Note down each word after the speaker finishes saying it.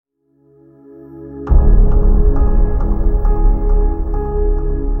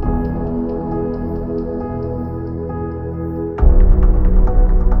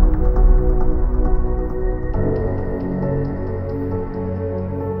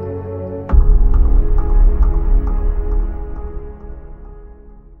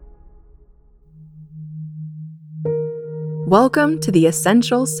Welcome to the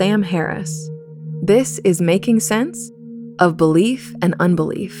Essential Sam Harris. This is Making Sense of Belief and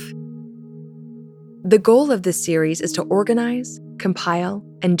Unbelief. The goal of this series is to organize, compile,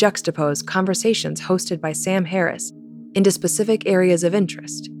 and juxtapose conversations hosted by Sam Harris into specific areas of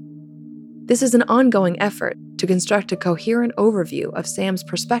interest. This is an ongoing effort to construct a coherent overview of Sam's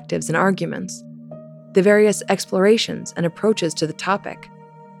perspectives and arguments, the various explorations and approaches to the topic,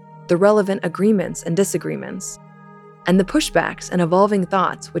 the relevant agreements and disagreements, and the pushbacks and evolving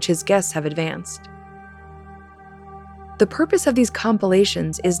thoughts which his guests have advanced. The purpose of these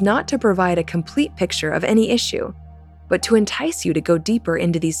compilations is not to provide a complete picture of any issue, but to entice you to go deeper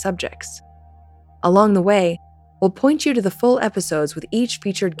into these subjects. Along the way, we'll point you to the full episodes with each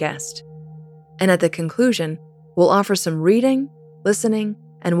featured guest. And at the conclusion, we'll offer some reading, listening,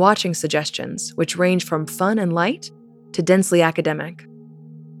 and watching suggestions, which range from fun and light to densely academic.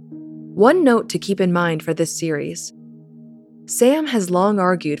 One note to keep in mind for this series: Sam has long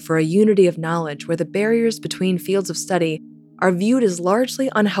argued for a unity of knowledge where the barriers between fields of study are viewed as largely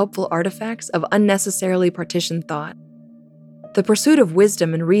unhelpful artifacts of unnecessarily partitioned thought. The pursuit of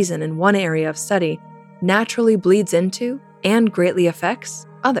wisdom and reason in one area of study naturally bleeds into and greatly affects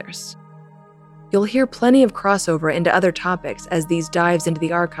others. You'll hear plenty of crossover into other topics as these dives into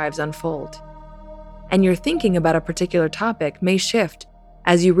the archives unfold. And your thinking about a particular topic may shift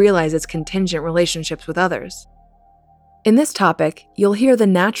as you realize its contingent relationships with others. In this topic, you'll hear the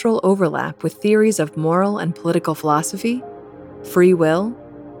natural overlap with theories of moral and political philosophy, free will,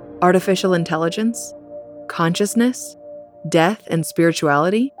 artificial intelligence, consciousness, death and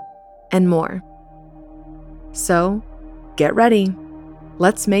spirituality, and more. So, get ready.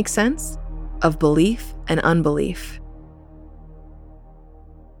 Let's make sense of belief and unbelief.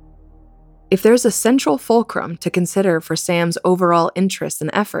 If there's a central fulcrum to consider for Sam's overall interests and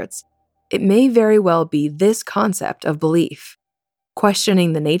efforts, it may very well be this concept of belief,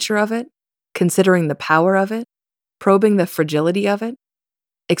 questioning the nature of it, considering the power of it, probing the fragility of it,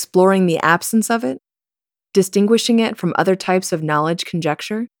 exploring the absence of it, distinguishing it from other types of knowledge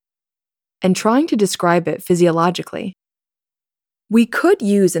conjecture, and trying to describe it physiologically. We could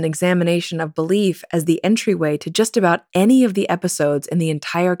use an examination of belief as the entryway to just about any of the episodes in the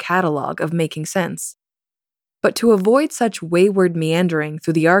entire catalog of Making Sense. But to avoid such wayward meandering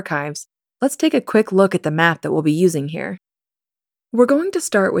through the archives, let's take a quick look at the map that we'll be using here. We're going to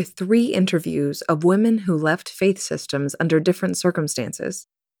start with 3 interviews of women who left faith systems under different circumstances.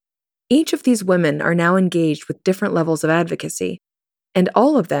 Each of these women are now engaged with different levels of advocacy, and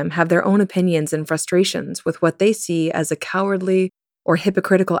all of them have their own opinions and frustrations with what they see as a cowardly or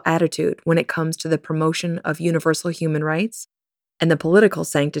hypocritical attitude when it comes to the promotion of universal human rights and the political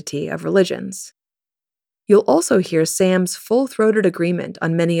sanctity of religions. You'll also hear Sam's full-throated agreement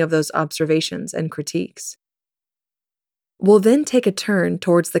on many of those observations and critiques. We'll then take a turn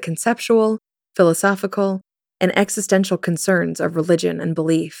towards the conceptual, philosophical, and existential concerns of religion and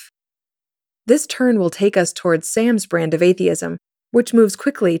belief. This turn will take us towards Sam's brand of atheism, which moves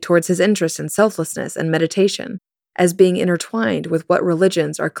quickly towards his interest in selflessness and meditation, as being intertwined with what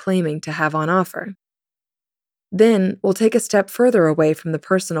religions are claiming to have on offer. Then we'll take a step further away from the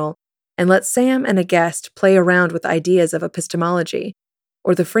personal and let Sam and a guest play around with ideas of epistemology,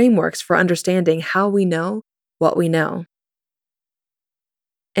 or the frameworks for understanding how we know what we know.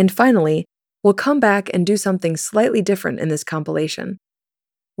 And finally, we'll come back and do something slightly different in this compilation.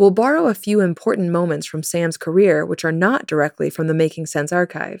 We'll borrow a few important moments from Sam's career which are not directly from the Making Sense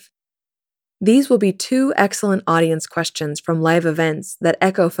archive. These will be 2 excellent audience questions from live events that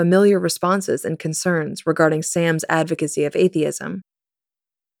echo familiar responses and concerns regarding Sam's advocacy of atheism.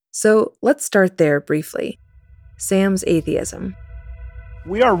 So let's start there briefly. Sam's atheism.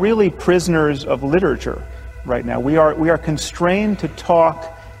 We are really prisoners of literature right now. We are constrained to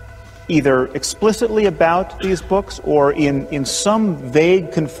talk either explicitly about these books or in some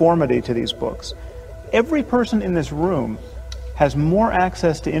vague conformity to these books. Every person in this room has more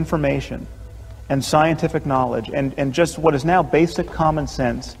access to information and scientific knowledge and just what is now basic common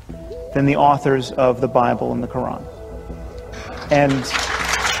sense than the authors of the Bible and the Quran.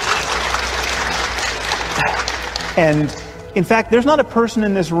 And in fact, there's not a person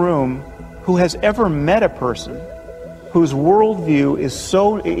in this room who has ever met a person whose worldview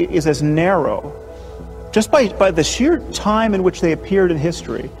is as narrow, just by the sheer time in which they appeared in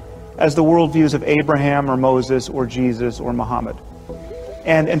history, as the worldviews of Abraham or Moses or Jesus or Muhammad.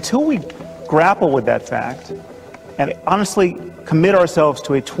 And until we grapple with that fact and honestly commit ourselves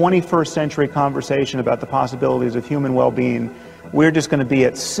to a 21st century conversation about the possibilities of human well-being, we're just going to be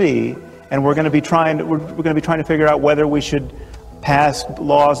at sea, and we're going to be trying to figure out whether we should pass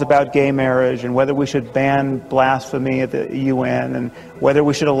laws about gay marriage and whether we should ban blasphemy at the UN and whether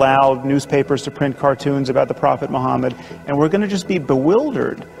we should allow newspapers to print cartoons about the Prophet Muhammad. And we're going to just be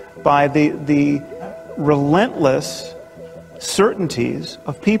bewildered by the relentless certainties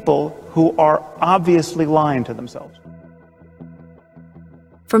of people who are obviously lying to themselves.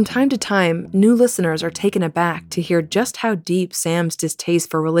 From time to time, new listeners are taken aback to hear just how deep Sam's distaste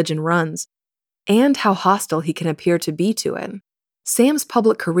for religion runs, and how hostile he can appear to be to it. Sam's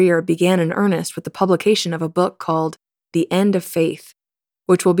public career began in earnest with the publication of a book called The End of Faith,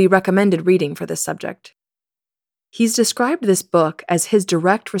 which will be recommended reading for this subject. He's described this book as his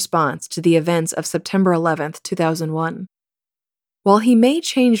direct response to the events of September 11th, 2001. While he may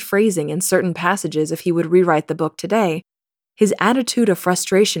change phrasing in certain passages if he would rewrite the book today, his attitude of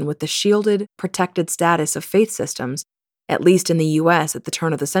frustration with the shielded, protected status of faith systems, at least in the U.S. at the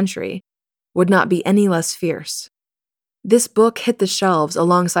turn of the century, would not be any less fierce. This book hit the shelves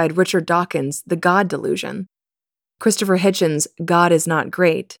alongside Richard Dawkins' The God Delusion, Christopher Hitchens' God is Not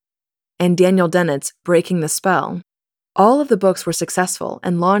Great, and Daniel Dennett's Breaking the Spell. All of the books were successful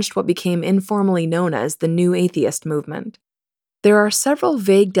and launched what became informally known as the New Atheist movement. There are several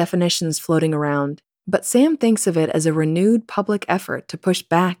vague definitions floating around, but Sam thinks of it as a renewed public effort to push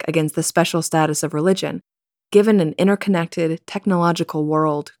back against the special status of religion, given an interconnected, technological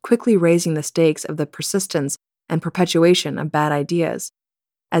world quickly raising the stakes of the persistence and perpetuation of bad ideas,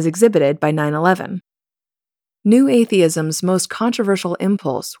 as exhibited by 9/11. New atheism's most controversial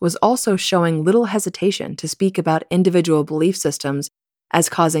impulse was also showing little hesitation to speak about individual belief systems as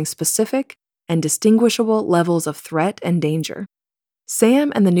causing specific and distinguishable levels of threat and danger.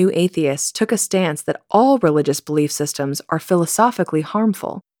 Sam and the New Atheists took a stance that all religious belief systems are philosophically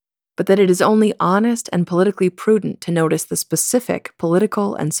harmful, but that it is only honest and politically prudent to notice the specific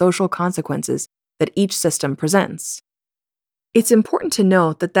political and social consequences that each system presents. It's important to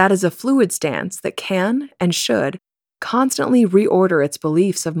note that that is a fluid stance that can and should constantly reorder its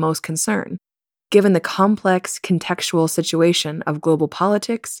beliefs of most concern, given the complex contextual situation of global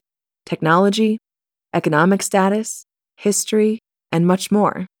politics, technology, economic status, history, and much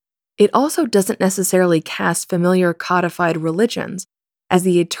more. It also doesn't necessarily cast familiar codified religions as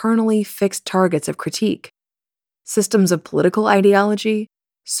the eternally fixed targets of critique. Systems of political ideology,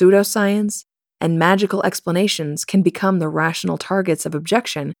 pseudoscience, and magical explanations can become the rational targets of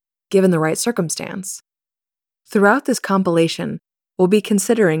objection given the right circumstance. Throughout this compilation, we'll be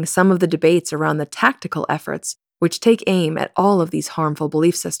considering some of the debates around the tactical efforts which take aim at all of these harmful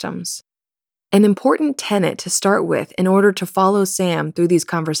belief systems. An important tenet to start with in order to follow Sam through these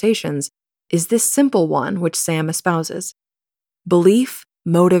conversations is this simple one which Sam espouses. Belief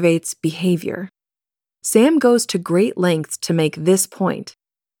motivates behavior. Sam goes to great lengths to make this point.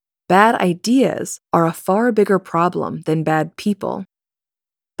 Bad ideas are a far bigger problem than bad people.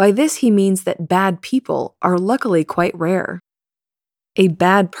 By this he means that bad people are luckily quite rare. A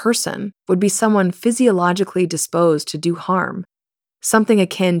bad person would be someone physiologically disposed to do harm, something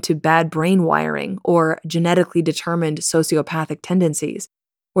akin to bad brain wiring or genetically determined sociopathic tendencies,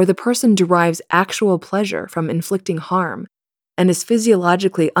 where the person derives actual pleasure from inflicting harm and is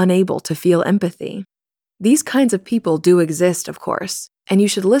physiologically unable to feel empathy. These kinds of people do exist, of course, and you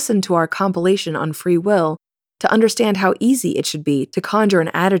should listen to our compilation on free will to understand how easy it should be to conjure an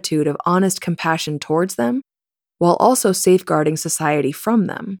attitude of honest compassion towards them, while also safeguarding society from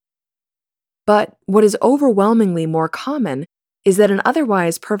them. But what is overwhelmingly more common is that an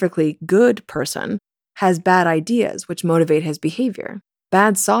otherwise perfectly good person has bad ideas which motivate his behavior,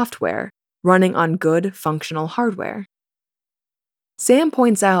 bad software running on good functional hardware. Sam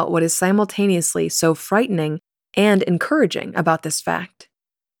points out what is simultaneously so frightening and encouraging about this fact.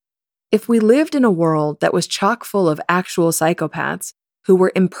 If we lived in a world that was chock full of actual psychopaths who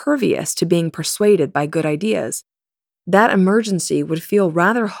were impervious to being persuaded by good ideas, that emergency would feel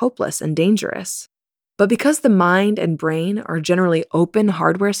rather hopeless and dangerous. But because the mind and brain are generally open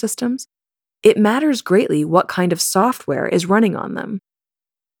hardware systems, it matters greatly what kind of software is running on them.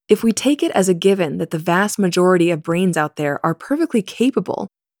 If we take it as a given that the vast majority of brains out there are perfectly capable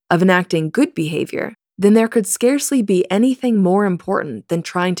of enacting good behavior, then there could scarcely be anything more important than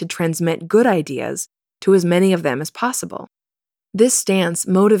trying to transmit good ideas to as many of them as possible. This stance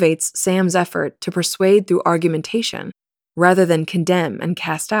motivates Sam's effort to persuade through argumentation rather than condemn and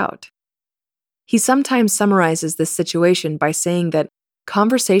cast out. He sometimes summarizes this situation by saying that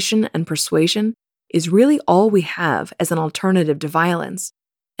conversation and persuasion is really all we have as an alternative to violence,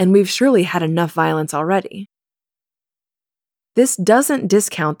 and we've surely had enough violence already. This doesn't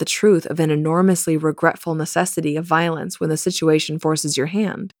discount the truth of an enormously regretful necessity of violence when the situation forces your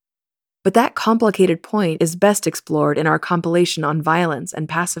hand. But that complicated point is best explored in our compilation on violence and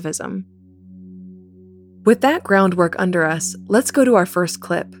pacifism. With that groundwork under us, let's go to our first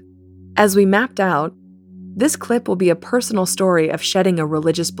clip. As we mapped out, this clip will be a personal story of shedding a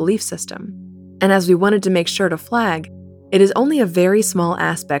religious belief system. And as we wanted to make sure to flag, it is only a very small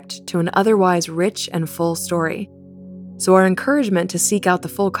aspect to an otherwise rich and full story. So our encouragement to seek out the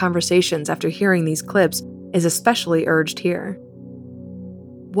full conversations after hearing these clips is especially urged here.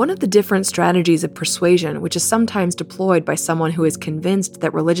 One of the different strategies of persuasion which is sometimes deployed by someone who is convinced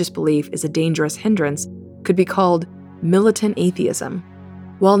that religious belief is a dangerous hindrance could be called militant atheism.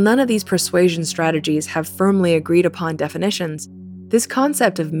 While none of these persuasion strategies have firmly agreed upon definitions, this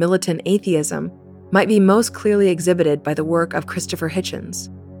concept of militant atheism might be most clearly exhibited by the work of Christopher Hitchens.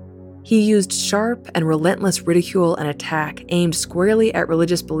 He used sharp and relentless ridicule and attack aimed squarely at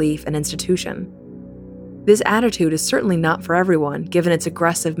religious belief and institution. This attitude is certainly not for everyone, given its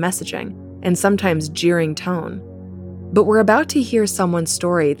aggressive messaging and sometimes jeering tone. But we're about to hear someone's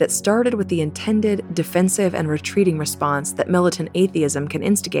story that started with the intended defensive and retreating response that militant atheism can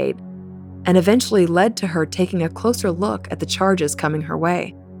instigate, and eventually led to her taking a closer look at the charges coming her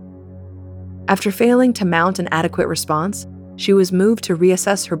way. After failing to mount an adequate response, she was moved to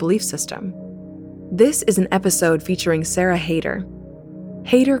reassess her belief system. This is an episode featuring Sarah Haider.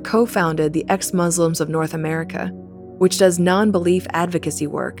 Haider co-founded the Ex-Muslims of North America, which does non-belief advocacy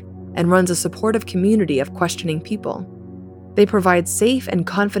work and runs a supportive community of questioning people. They provide safe and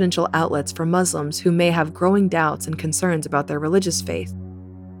confidential outlets for Muslims who may have growing doubts and concerns about their religious faith.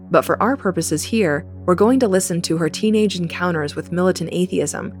 But for our purposes here, we're going to listen to her teenage encounters with militant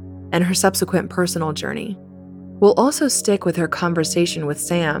atheism and her subsequent personal journey. We'll also stick with her conversation with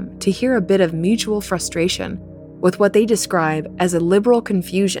Sam to hear a bit of mutual frustration with what they describe as a liberal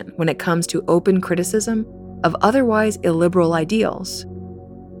confusion when it comes to open criticism of otherwise illiberal ideals.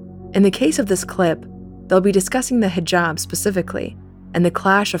 In the case of this clip, they'll be discussing the hijab specifically and the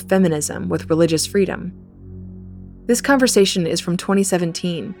clash of feminism with religious freedom. This conversation is from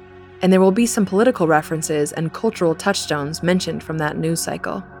 2017, and there will be some political references and cultural touchstones mentioned from that news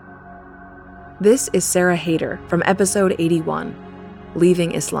cycle. This is Sarah Haider from episode 81,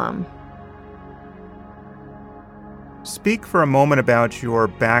 Leaving Islam. Speak for a moment about your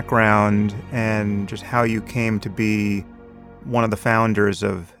background and just how you came to be one of the founders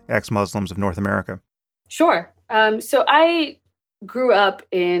of Ex-Muslims of North America. Sure. So I grew up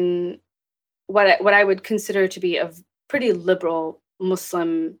in what I would consider to be a pretty liberal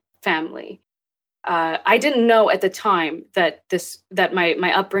Muslim family. I didn't know at the time that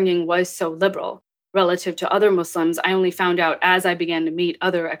my upbringing was so liberal relative to other Muslims. I only found out as I began to meet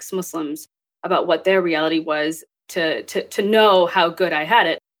other ex-Muslims about what their reality was to know how good I had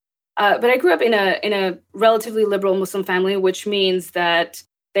it. But I grew up in a relatively liberal Muslim family, which means that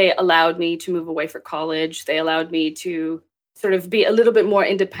they allowed me to move away for college. They allowed me to sort of be a little bit more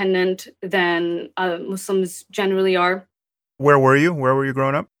independent than Muslims generally are. Where were you? Where were you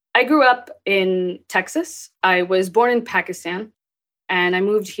growing up? I grew up in Texas. I was born in Pakistan, and I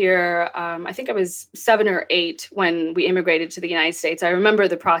moved here, I think I was 7 or 8 when we immigrated to the United States. I remember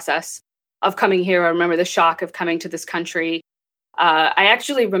the process of coming here. I remember the shock of coming to this country. I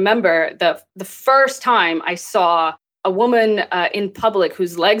actually remember the first time I saw a woman in public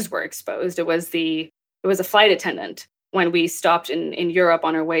whose legs were exposed. It was a flight attendant when we stopped in Europe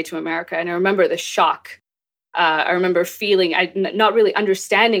on our way to America. And I remember the shock. I remember feeling, not really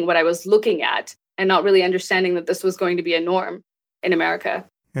understanding what I was looking at and not really understanding that this was going to be a norm in America.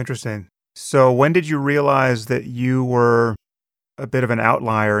 Interesting. So when did you realize that you were a bit of an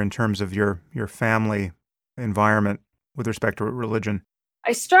outlier in terms of your family environment with respect to religion?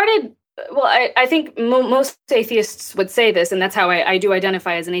 I started, well, I think most atheists would say this, and that's how I do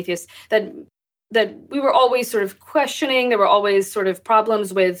identify as an atheist, that we were always sort of questioning. There were always sort of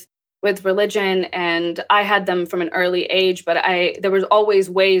problems with religion, and I had them from an early age, but there was always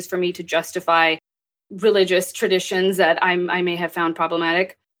ways for me to justify religious traditions that I may have found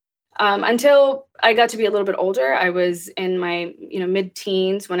problematic. Until I got to be a little bit older, I was in my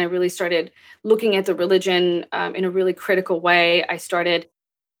mid-teens when I really started looking at the religion in a really critical way. I started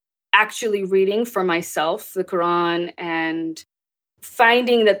actually reading for myself the Quran and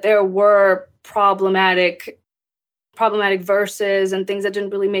finding that there were problematic verses and things that didn't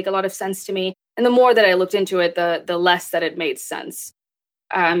really make a lot of sense to me. And the more that I looked into it, the less that it made sense.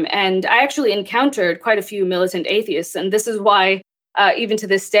 And I actually encountered quite a few militant atheists, and this is why even to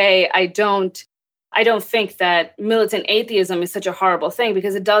this day, I don't think that militant atheism is such a horrible thing,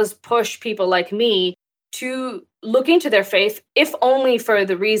 because it does push people like me to look into their faith, if only for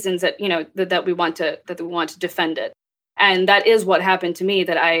the reasons that that we want to defend it. And that is what happened to me,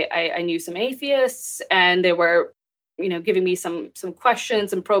 that I knew some atheists, and they were, giving me some questions,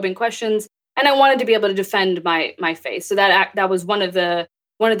 some probing questions. And I wanted to be able to defend my faith. So that was one of the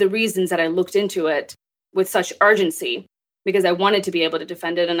reasons that I looked into it with such urgency, because I wanted to be able to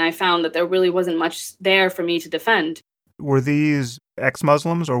defend it. And I found that there really wasn't much there for me to defend. Were these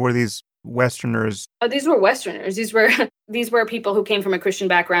ex-Muslims, or were these Westerners? These were Westerners. These were people who came from a Christian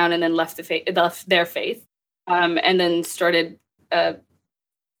background and then left their faith, and then started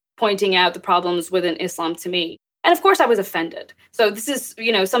pointing out the problems within Islam to me. And of course, I was offended. So this is,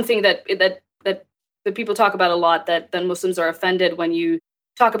 something that people talk about a lot, that Muslims are offended when you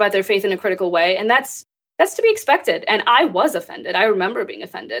talk about their faith in a critical way, and that's to be expected. And I was offended. I remember being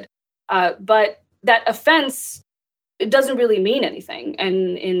offended, but that offense, it doesn't really mean anything.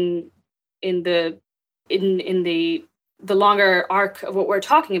 And in the longer arc of what we're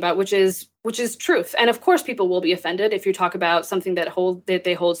talking about, which is truth. And of course, people will be offended if you talk about something that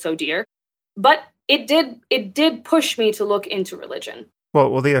they hold so dear. But it did push me to look into religion.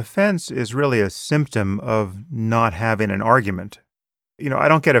 Well, the offense is really a symptom of not having an argument. I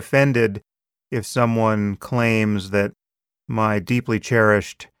don't get offended if someone claims that my deeply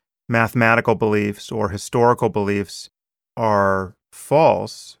cherished mathematical beliefs or historical beliefs are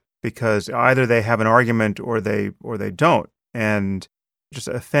false, because either they have an argument or they don't, and just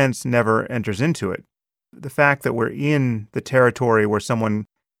offense never enters into it. The fact that we're in the territory where someone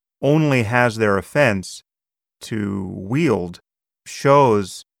only has their offense to wield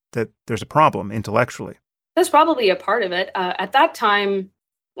shows that there's a problem intellectually. That's probably a part of it. At that time,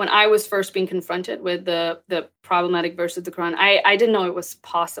 when I was first being confronted with the problematic verse of the Quran, I didn't know it was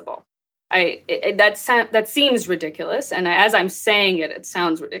possible. That seems ridiculous, and as I'm saying it, it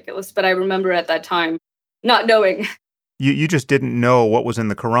sounds ridiculous. But I remember at that time not knowing. You just didn't know what was in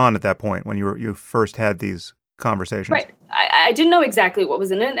the Quran at that point when you first had these conversations. Right. I didn't know exactly what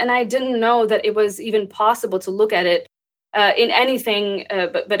was in it, and I didn't know that it was even possible to look at it in anything,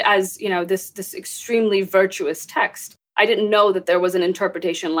 but as this extremely virtuous text. I didn't know that there was an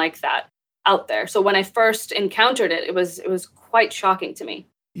interpretation like that out there. So when I first encountered it, it was quite shocking to me.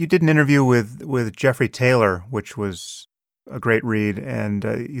 You did an interview with Jeffrey Taylor, which was a great read, and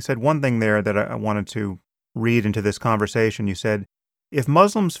you said one thing there that I wanted to read into this conversation. You said, "If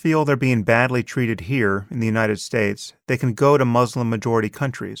Muslims feel they're being badly treated here in the United States, they can go to Muslim-majority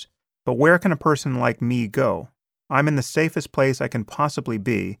countries. But where can a person like me go? I'm in the safest place I can possibly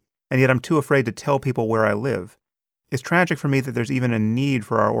be, and yet I'm too afraid to tell people where I live. It's tragic for me that there's even a need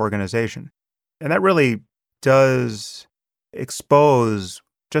for our organization." And that really does expose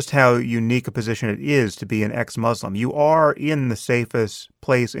just how unique a position it is to be an ex-Muslim. You are in the safest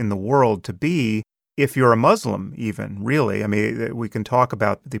place in the world to be if you're a Muslim, even, really. I mean, we can talk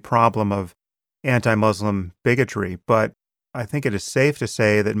about the problem of anti-Muslim bigotry, but I think it is safe to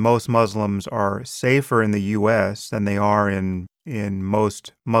say that most Muslims are safer in the U.S. than they are in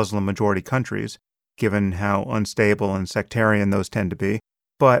most Muslim-majority countries, given how unstable and sectarian those tend to be.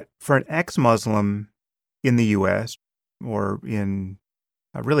 But for an ex-Muslim in the U.S. or in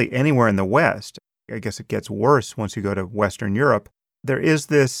really anywhere in the West, I guess it gets worse once you go to Western Europe, there is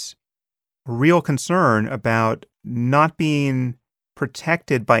this real concern about not being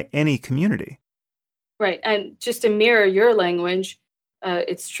protected by any community. Right. And just to mirror your language,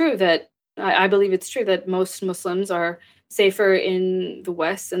 it's true that I believe it's true that most Muslims are safer in the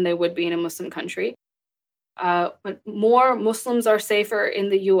West than they would be in a Muslim country. But more Muslims are safer in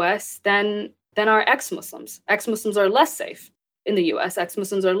the U.S. than are ex-Muslims. Ex-Muslims are less safe in the U.S.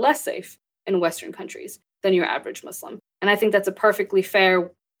 Ex-Muslims are less safe in Western countries than your average Muslim. And I think that's a perfectly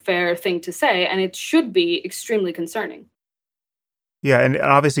fair thing to say, and it should be extremely concerning. Yeah, and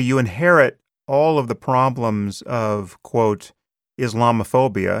obviously you inherit all of the problems of, quote,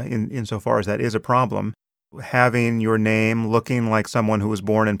 Islamophobia, insofar as that is a problem. Having your name looking like someone who was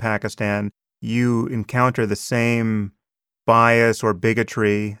born in Pakistan, you encounter the same bias or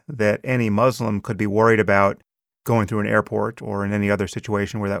bigotry that any Muslim could be worried about going through an airport or in any other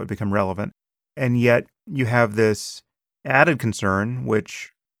situation where that would become relevant. And yet you have this added concern,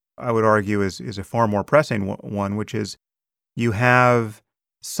 which I would argue is a far more pressing one, which is you have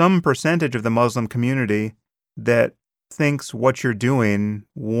some percentage of the Muslim community that thinks what you're doing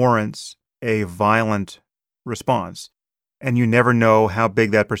warrants a violent response. And you never know how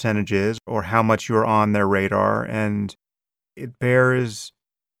big that percentage is or how much you're on their radar. And it bears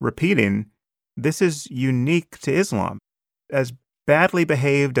repeating, this is unique to Islam. As badly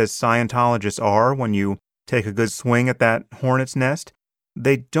behaved as Scientologists are when you take a good swing at that hornet's nest,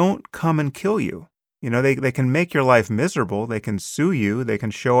 they don't come and kill you. They can make your life miserable. They can sue you. They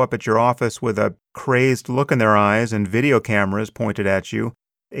can show up at your office with a crazed look in their eyes and video cameras pointed at you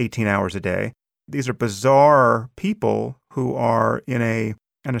 18 hours a day. These are bizarre people who are in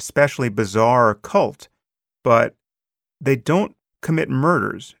an especially bizarre cult, but they don't commit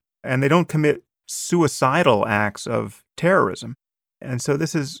murders and they don't commit suicidal acts of terrorism. And so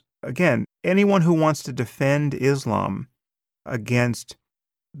this is, again, anyone who wants to defend Islam against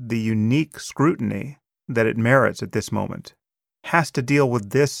the unique scrutiny that it merits at this moment has to deal with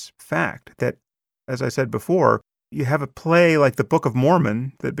this fact that, as I said before, you have a play like the Book of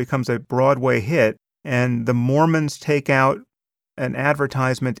Mormon that becomes a Broadway hit, and the Mormons take out an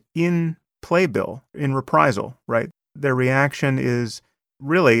advertisement in playbill, in reprisal, right? Their reaction is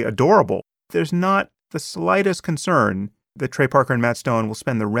really adorable. There's not the slightest concern that Trey Parker and Matt Stone will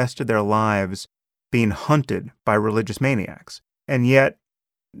spend the rest of their lives being hunted by religious maniacs. And yet,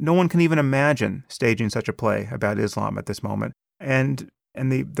 no one can even imagine staging such a play about Islam at this moment. And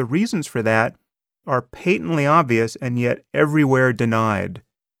the reasons for that are patently obvious and yet everywhere denied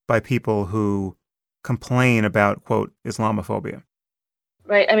by people who complain about, quote, Islamophobia.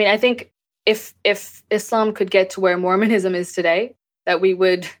 Right. I mean, I think if Islam could get to where Mormonism is today, that we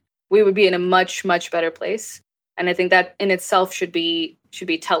would be in a much, much better place. And I think that in itself should be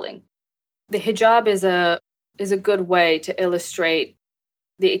telling. The hijab is a good way to illustrate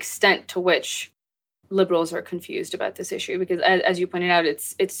the extent to which liberals are confused about this issue, because as you pointed out,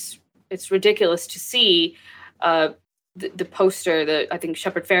 it's ridiculous to see the poster, I think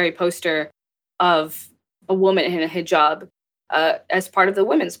Shepard Fairey poster of a woman in a hijab as part of the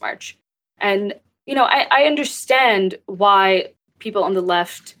Women's March. And, I understand why people on the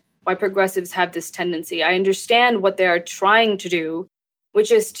left, why progressives have this tendency. I understand what they are trying to do,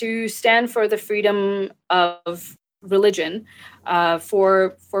 which is to stand for the freedom of religion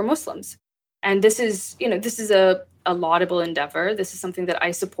for Muslims. And this is a laudable endeavor. This is something that I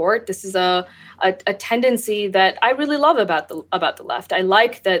support. This is a tendency that I really love about the left. I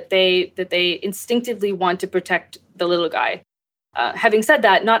like that they instinctively want to protect the little guy. Having said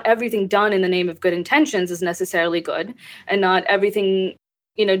that, not everything done in the name of good intentions is necessarily good, and not everything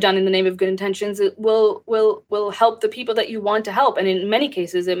done in the name of good intentions will help the people that you want to help. And in many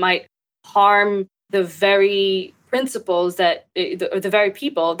cases, it might harm the very principles or the very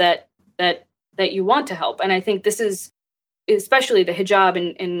people that you want to help. And I think this is, especially the hijab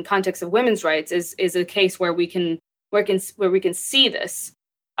in context of women's rights, is a case where we can see this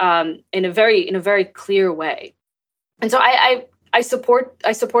in a very clear way. And so I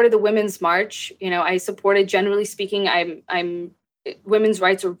supported the Women's March. I supported, generally speaking, I'm women's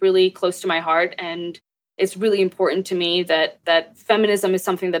rights are really close to my heart, and it's really important to me that feminism is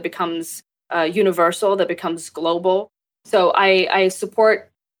something that becomes universal, that becomes global. So I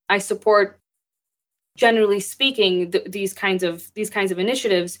support, generally speaking, these kinds of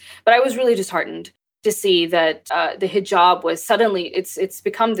initiatives. But I was really disheartened to see that the hijab was suddenly it's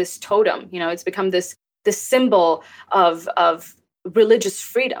become this totem. It's become this symbol of religious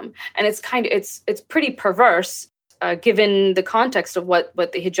freedom, and it's pretty perverse. Given the context of what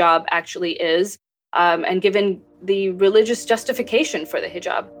the hijab actually is, and given the religious justification for the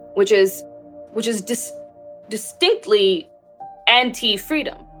hijab, which is distinctly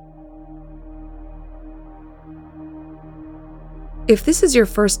anti-freedom. If this is your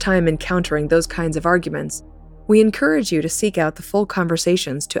first time encountering those kinds of arguments, we encourage you to seek out the full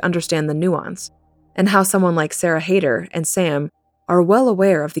conversations to understand the nuance, and how someone like Sarah Haider and Sam are well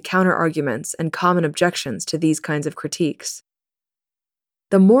aware of the counter-arguments and common objections to these kinds of critiques.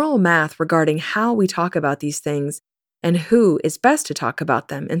 The moral math regarding how we talk about these things and who is best to talk about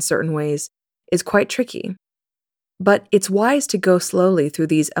them in certain ways is quite tricky. But it's wise to go slowly through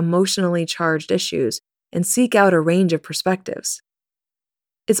these emotionally charged issues and seek out a range of perspectives.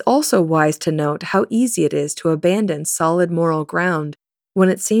 It's also wise to note how easy it is to abandon solid moral ground when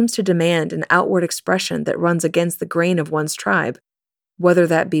it seems to demand an outward expression that runs against the grain of one's tribe, whether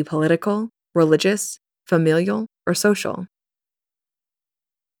that be political, religious, familial, or social.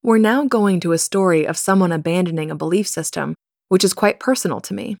 We're now going to a story of someone abandoning a belief system, which is quite personal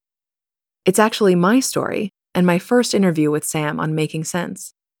to me. It's actually my story, and my first interview with Sam on Making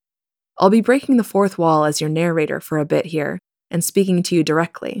Sense. I'll be breaking the fourth wall as your narrator for a bit here, and speaking to you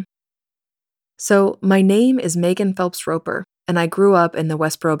directly. So, my name is Megan Phelps-Roper, and I grew up in the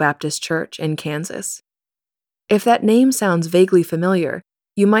Westboro Baptist Church in Kansas. If that name sounds vaguely familiar,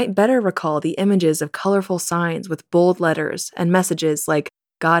 you might better recall the images of colorful signs with bold letters and messages like,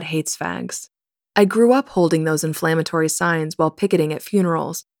 "God hates fags." I grew up holding those inflammatory signs while picketing at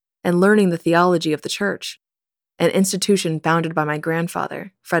funerals and learning the theology of the church, an institution founded by my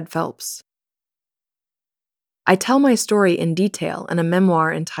grandfather, Fred Phelps. I tell my story in detail in a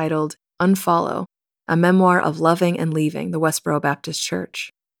memoir entitled Unfollow, a memoir of loving and leaving the Westboro Baptist Church.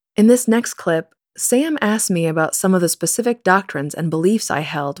 In this next clip, Sam asked me about some of the specific doctrines and beliefs I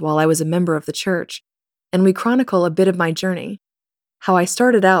held while I was a member of the church, and we chronicle a bit of my journey, how I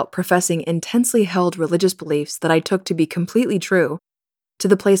started out professing intensely held religious beliefs that I took to be completely true, to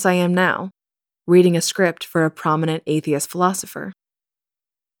the place I am now, reading a script for a prominent atheist philosopher.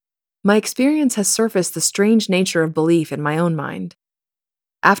 My experience has surfaced the strange nature of belief in my own mind.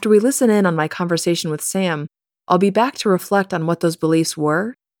 After we listen in on my conversation with Sam, I'll be back to reflect on what those beliefs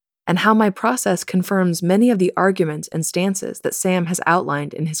were and how my process confirms many of the arguments and stances that Sam has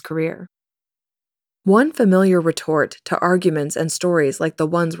outlined in his career. One familiar retort to arguments and stories like the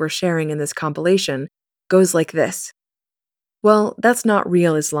ones we're sharing in this compilation goes like this: well, that's not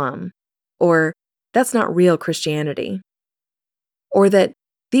real Islam, or that's not real Christianity, or that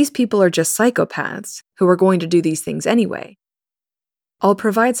these people are just psychopaths who are going to do these things anyway. I'll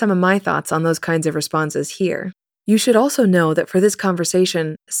provide some of my thoughts on those kinds of responses here. You should also know that for this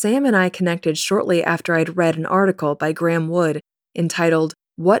conversation, Sam and I connected shortly after I'd read an article by Graham Wood entitled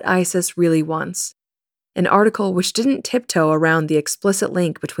What ISIS Really Wants, an article which didn't tiptoe around the explicit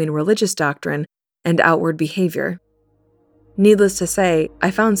link between religious doctrine and outward behavior. Needless to say,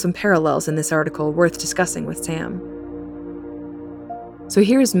 I found some parallels in this article worth discussing with Sam. So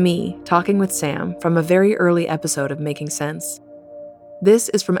here's me talking with Sam from a very early episode of Making Sense. This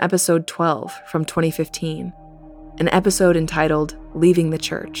is from episode 12 from 2015, an episode entitled Leaving the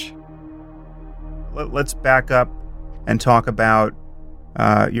Church. Let's back up and talk about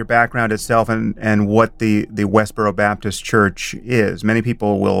your background itself and what the Westboro Baptist Church is. Many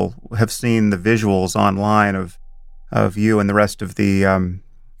people will have seen the visuals online of you and the rest of the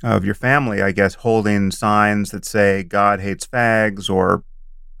of your family, I guess, holding signs that say "God hates fags," or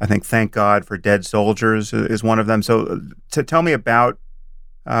I think "Thank God for dead soldiers" is one of them. So, to tell me about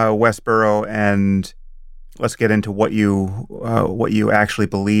Westboro, and let's get into what you actually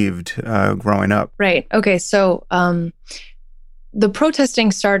believed growing up. Right. Okay. So the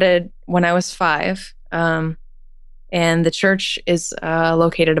protesting started when I was 5, and the church is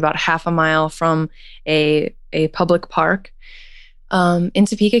located about half a mile from a public park in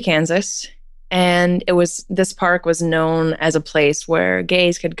Topeka, Kansas. And this park was known as a place where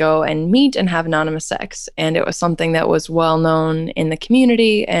gays could go and meet and have anonymous sex. And it was something that was well known in the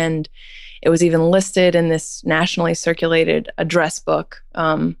community. And it was even listed in this nationally circulated address book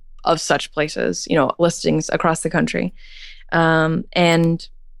of such places, listings across the country. And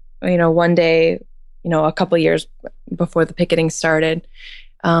one day, a couple of years before the picketing started,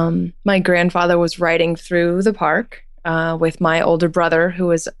 my grandfather was riding through the park with my older brother, who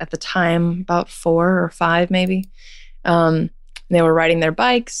was at the time about 4 or 5, maybe. They were riding their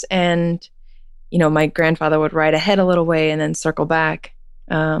bikes, and, my grandfather would ride ahead a little way and then circle back.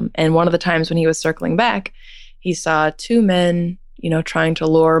 And one of the times when he was circling back, he saw 2 men, trying to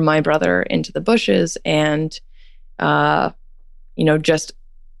lure my brother into the bushes and, just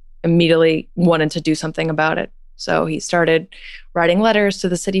immediately wanted to do something about it. So he started writing letters to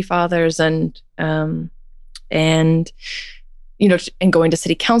the city fathers and going to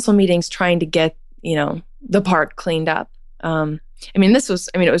city council meetings, trying to get, the park cleaned up.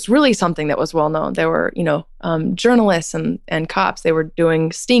 It was really something that was well known. There were, journalists and cops. They were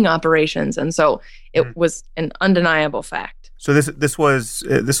doing sting operations, and so it was an undeniable fact. So this was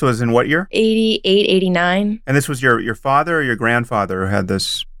in what year? 88, 89. And this was your father or your grandfather who had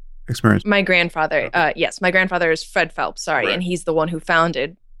this experience? My grandfather. Okay. Yes, my grandfather is Fred Phelps. Sorry, right. And he's the one who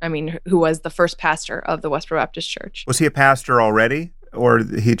who was the first pastor of the Westboro Baptist Church. Was he a pastor already, or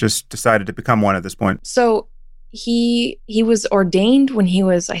he just decided to become one at this point? So he was ordained when he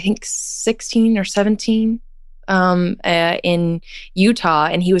was, I think, 16 or 17 in Utah,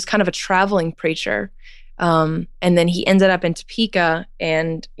 and he was kind of a traveling preacher. And then he ended up in Topeka,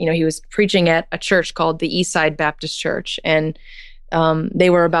 and he was preaching at a church called the Eastside Baptist Church, and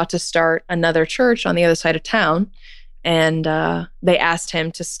they were about to start another church on the other side of town. And they asked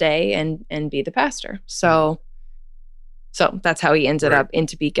him to stay and be the pastor. So that's how he ended up in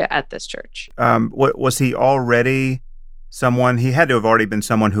Topeka at this church. Was he already someone? He had to have already been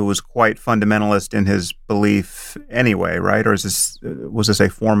someone who was quite fundamentalist in his belief anyway, right? Or was this a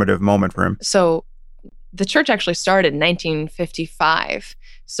formative moment for him? So the church actually started in 1955.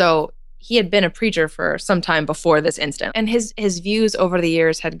 So he had been a preacher for some time before this incident. And his views over the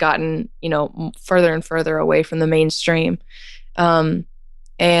years had gotten, further and further away from the mainstream. And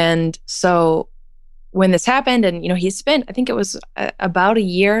so when this happened, and, he spent, I think it was about a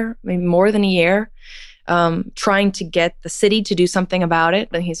year, maybe more than a year, trying to get the city to do something about it.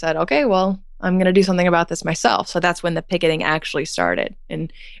 And he said, okay, well, I'm going to do something about this myself. So that's when the picketing actually started. And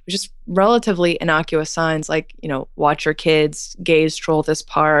it was just relatively innocuous signs like, watch your kids, gays troll this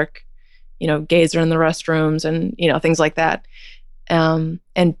park, gays are in the restrooms and, things like that. And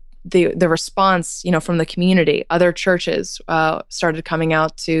the response, from the community, other churches started coming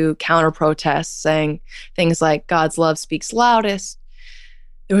out to counter protests saying things like God's love speaks loudest.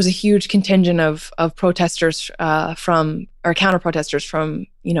 There was a huge contingent of protesters counter protesters from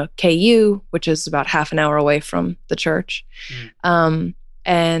KU, which is about half an hour away from the church,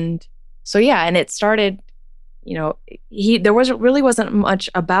 and so and it started. There wasn't much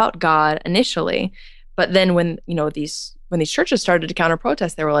about God initially, but then when these churches started to counter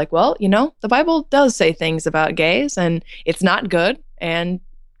protest, they were like, well, the Bible does say things about gays, and it's not good, and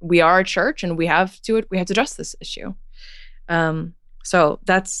we are a church, and we have to address this issue. So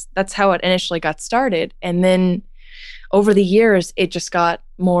that's how it initially got started. And then over the years, it just got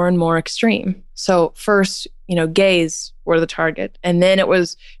more and more extreme. So first, gays were the target. And then it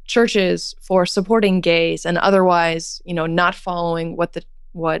was churches for supporting gays and otherwise, not following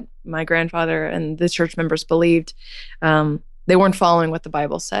what my grandfather and the church members believed. They weren't following what the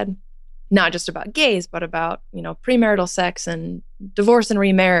Bible said, not just about gays, but about, premarital sex and divorce and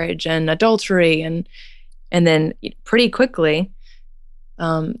remarriage and adultery. And then pretty quickly,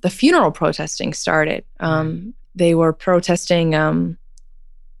 the funeral protesting started. They were protesting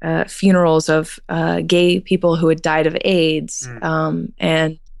funerals of gay people who had died of AIDS,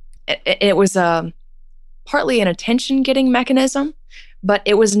 and it was partly an attention-getting mechanism, but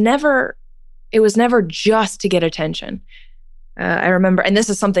it was never just to get attention. I remember, and this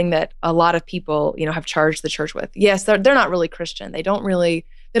is something that a lot of people, have charged the church with. Yes, they're not really Christian. They don't really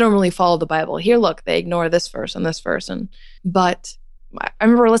follow the Bible. Here, look, they ignore this verse and this verse, but I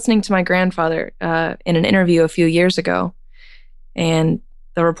remember listening to my grandfather in an interview a few years ago, and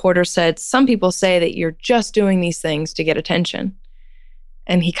the reporter said, some people say that you're just doing these things to get attention.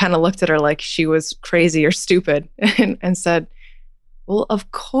 And he kind of looked at her like she was crazy or stupid and said, well,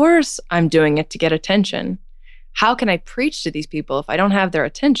 of course I'm doing it to get attention. How can I preach to these people if I don't have their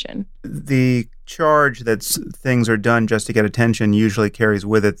attention? The charge that things are done just to get attention usually carries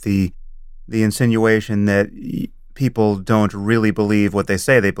with it the insinuation that people don't really believe what they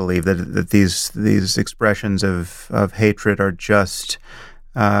say they believe, that these expressions of hatred are just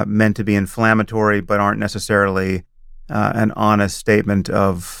meant to be inflammatory, but aren't necessarily an honest statement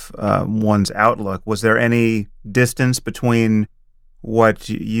of one's outlook. Was there any distance between what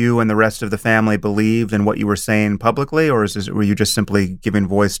you and the rest of the family believed and what you were saying publicly, or were you just simply giving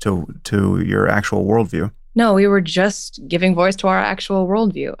voice to your actual worldview? No, we were just giving voice to our actual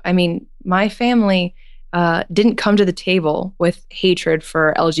worldview. I mean, my family didn't come to the table with hatred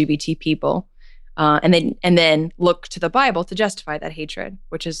for LGBT people, and then look to the Bible to justify that hatred,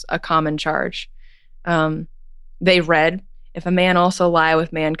 which is a common charge. They read, if a man also lie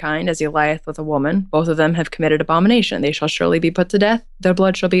with mankind as he lieth with a woman, both of them have committed abomination. They shall surely be put to death. Their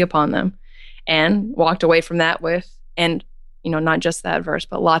blood shall be upon them. And walked away from that with, and not just that verse,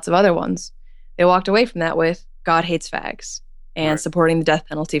 but lots of other ones. They walked away from that with, God hates fags, and supporting the death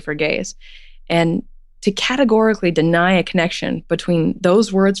penalty for gays. And to categorically deny a connection between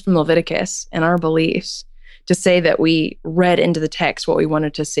those words from Leviticus and our beliefs, to say that we read into the text what we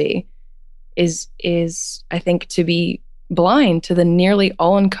wanted to see, is I think to be blind to the nearly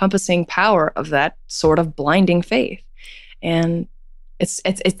all-encompassing power of that sort of blinding faith. And it's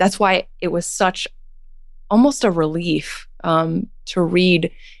that's why it was such almost a relief to read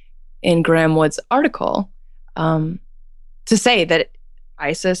in Graham Wood's article to say that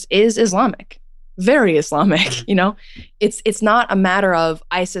ISIS is Islamic, very Islamic. It's not a matter of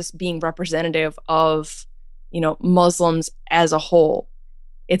ISIS being representative of Muslims as a whole.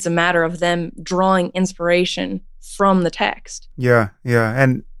 It's a matter of them drawing inspiration from the text. Yeah.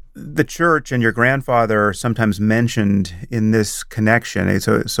 And the church and your grandfather are sometimes mentioned in this connection.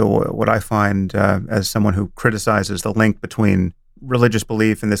 So what I find as someone who criticizes the link between religious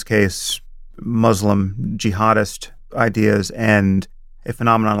belief, in this case, Muslim jihadist ideas, and a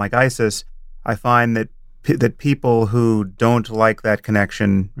phenomenon like ISIS, I find that people who don't like that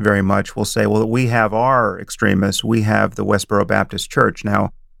connection very much will say, well, we have our extremists. We have the Westboro Baptist Church.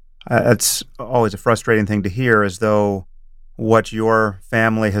 Now, it's always a frustrating thing to hear, as though what your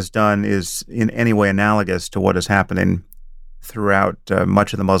family has done is in any way analogous to what is happening throughout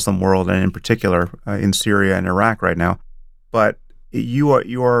much of the Muslim world, and in particular in Syria and Iraq right now. But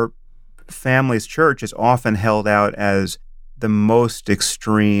your family's church is often held out as the most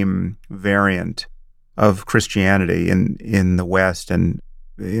extreme variant of Christianity in the West, and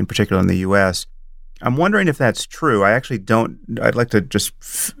in particular in the U.S. I'm wondering if that's true. I actually don't. I'd like to just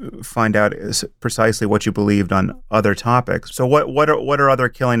find out precisely what you believed on other topics. So, what are other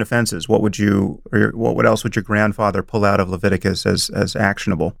killing offenses? What else would your grandfather pull out of Leviticus as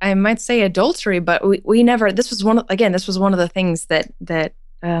actionable? I might say adultery, but we never. This was one of the things that.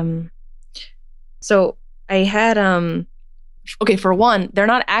 So I had Okay, for one, they're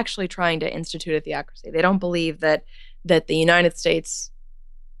not actually trying to institute a theocracy. They don't believe that the United States.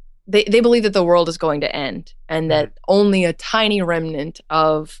 They believe that the world is going to end and that only a tiny remnant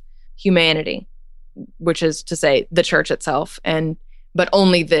of humanity, which is to say the church itself, but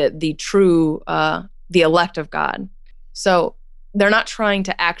only the true the elect of God. So they're not trying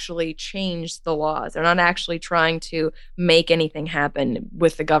to actually change the laws. They're not actually trying to make anything happen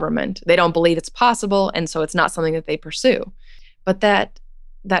with the government. They don't believe it's possible, and so it's not something that they pursue. But that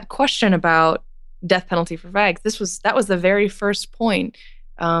question about death penalty for fags, that was the very first point.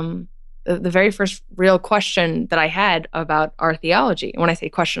 The very first real question that I had about our theology. When I say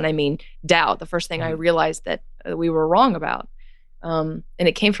question, I mean doubt. The first thing I realized that we were wrong about. And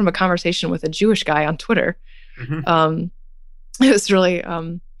it came from a conversation with a Jewish guy on Twitter. Mm-hmm. It was really,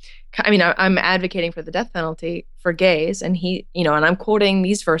 I'm advocating for the death penalty for gays, and and I'm quoting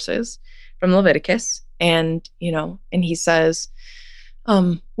these verses from Leviticus, and he says,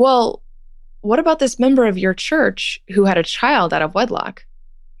 well, what about this member of your church who had a child out of wedlock?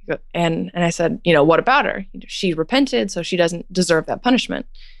 And I said, what about her? She repented, so she doesn't deserve that punishment.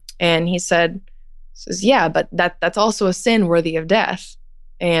 And he says, yeah, but that's also a sin worthy of death.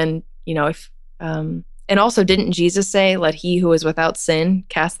 And and also, didn't Jesus say, "Let he who is without sin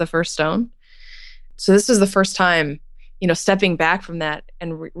cast the first stone"? So this is the first time, stepping back from that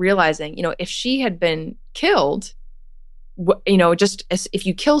and realizing, if she had been killed, just as if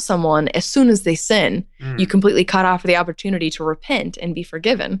you kill someone as soon as they sin, you completely cut off the opportunity to repent and be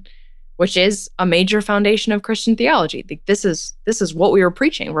forgiven, which is a major foundation of Christian theology. This is what we were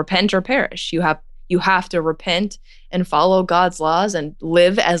preaching: repent or perish. You have to repent and follow God's laws and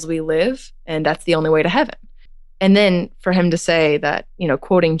live as we live, and that's the only way to heaven. And then for him to say that,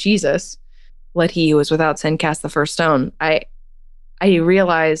 quoting Jesus, "Let he who is without sin cast the first stone," I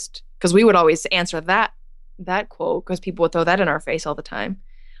realized, because we would always answer that quote, because people would throw that in our face all the time.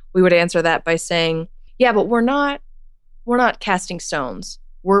 We would answer that by saying, yeah, but we're not casting stones.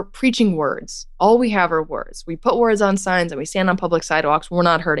 We're preaching words. All we have are words. We put words on signs and we stand on public sidewalks. We're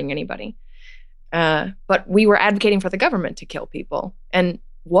not hurting anybody. But we were advocating for the government to kill people. And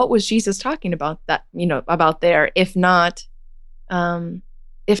what was Jesus talking about about there, if not the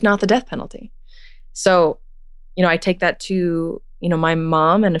death penalty? So, I take that to, my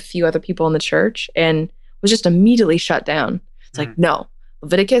mom and a few other people in the church, and was just immediately shut down. It's like, no,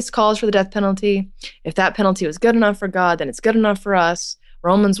 Leviticus calls for the death penalty. If that penalty was good enough for God, then it's good enough for us.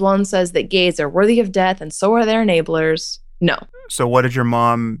 Romans 1 says that gays are worthy of death, and so are their enablers. No. So what did your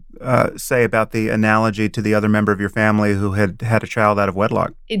mom say about the analogy to the other member of your family who had a child out of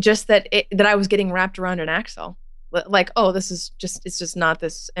wedlock? That I was getting wrapped around an axle. Like, oh, it's just not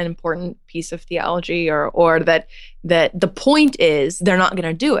this an important piece of theology, or that the point is they're not going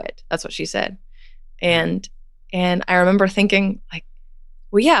to do it. That's what she said. And I remember thinking, like,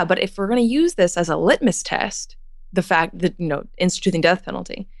 well, yeah, but if we're going to use this as a litmus test, the fact that, instituting death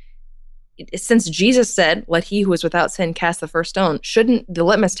penalty, since Jesus said, "Let he who is without sin cast the first stone," shouldn't the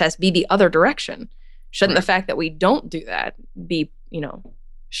litmus test be the other direction? Shouldn't the fact that we don't do that be,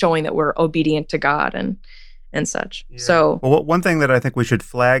 showing that we're obedient to God and such? Yeah. So, well, one thing that I think we should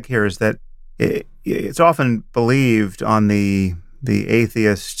flag here is that it's often believed on the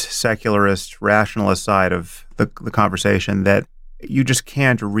atheist, secularist, rationalist side of the conversation that you just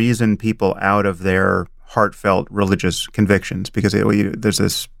can't reason people out of their heartfelt religious convictions, because there's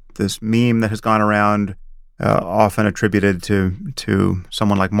this meme that has gone around, often attributed to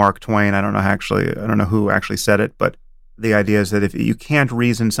someone like Mark Twain. I don't know who actually said it, but the idea is that if you can't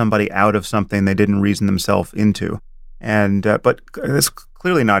reason somebody out of something they didn't reason themselves into, but it's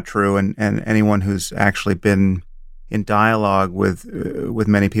clearly not true. And anyone who's actually been in dialogue with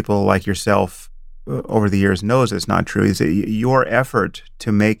many people like yourself over the years knows it's not true. Is your effort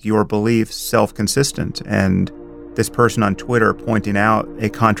to make your beliefs self-consistent, and this person on Twitter pointing out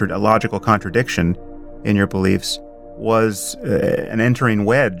a logical contradiction in your beliefs was an entering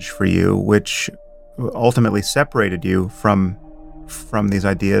wedge for you, which ultimately separated you from these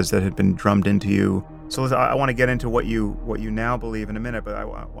ideas that had been drummed into you. So I want to get into what you now believe in a minute, but I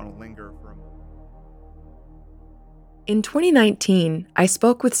want to linger for a moment. In 2019, I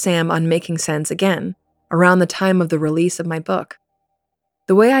spoke with Sam on Making Sense again, around the time of the release of my book.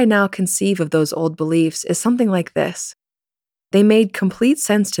 The way I now conceive of those old beliefs is something like this. They made complete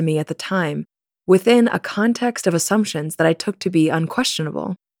sense to me at the time, within a context of assumptions that I took to be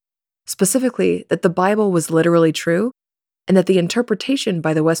unquestionable. Specifically, that the Bible was literally true, and that the interpretation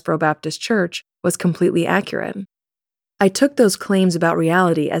by the Westboro Baptist Church was completely accurate. I took those claims about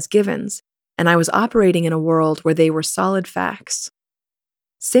reality as givens, and I was operating in a world where they were solid facts.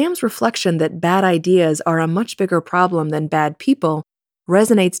 Sam's reflection that bad ideas are a much bigger problem than bad people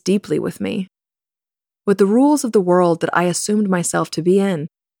resonates deeply with me. With the rules of the world that I assumed myself to be in,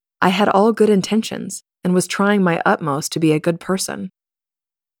 I had all good intentions and was trying my utmost to be a good person.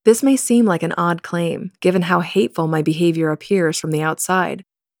 This may seem like an odd claim, given how hateful my behavior appears from the outside,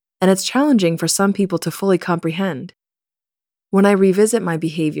 and it's challenging for some people to fully comprehend. When I revisit my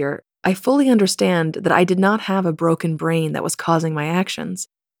behavior, I fully understand that I did not have a broken brain that was causing my actions,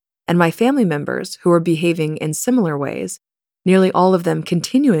 and my family members who were behaving in similar ways, nearly all of them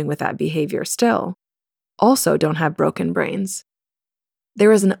continuing with that behavior still, also don't have broken brains.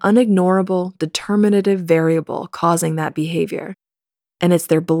 There is an unignorable, determinative variable causing that behavior, and it's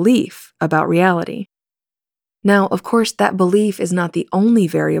their belief about reality. Now, of course, that belief is not the only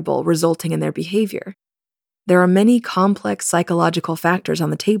variable resulting in their behavior. There are many complex psychological factors on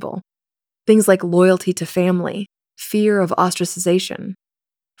the table. Things like loyalty to family, fear of ostracization,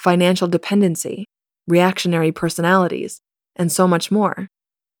 financial dependency, reactionary personalities, and so much more.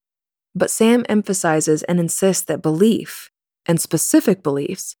 But Sam emphasizes and insists that belief, and specific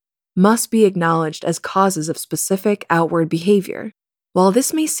beliefs, must be acknowledged as causes of specific outward behavior. While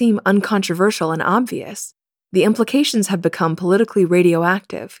this may seem uncontroversial and obvious, the implications have become politically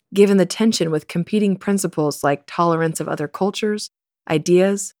radioactive given the tension with competing principles like tolerance of other cultures,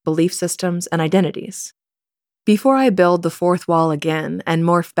 ideas, belief systems, and identities. Before I build the fourth wall again and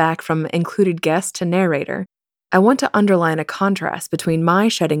morph back from included guest to narrator, I want to underline a contrast between my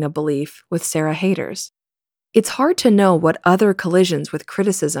shedding of belief with Sarah Haider's. It's hard to know what other collisions with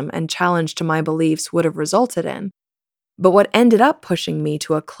criticism and challenge to my beliefs would have resulted in, but what ended up pushing me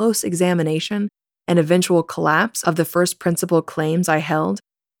to a close examination and eventual collapse of the first principle claims I held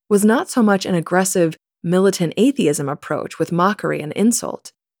was not so much an aggressive, militant atheism approach with mockery and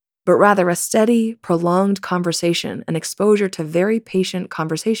insult, but rather a steady, prolonged conversation and exposure to very patient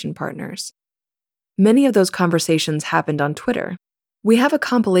conversation partners. Many of those conversations happened on Twitter. We have a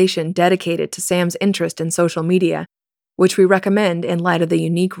compilation dedicated to Sam's interest in social media, which we recommend in light of the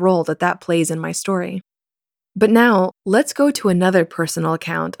unique role that plays in my story. But now, let's go to another personal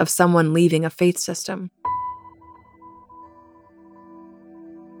account of someone leaving a faith system.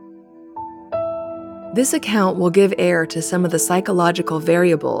 This account will give air to some of the psychological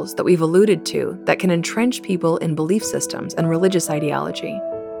variables that we've alluded to that can entrench people in belief systems and religious ideology.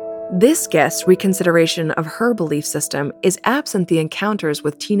 This guest's reconsideration of her belief system is absent the encounters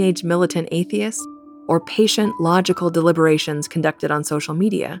with teenage militant atheists or patient, logical deliberations conducted on social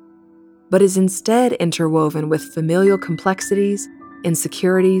media, but is instead interwoven with familial complexities,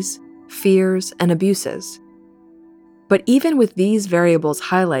 insecurities, fears, and abuses. But even with these variables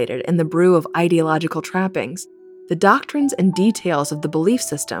highlighted in the brew of ideological trappings, the doctrines and details of the belief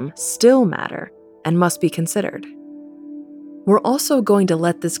system still matter and must be considered. We're also going to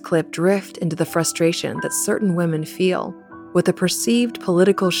let this clip drift into the frustration that certain women feel with a perceived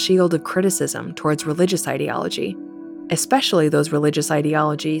political shield of criticism towards religious ideology, especially those religious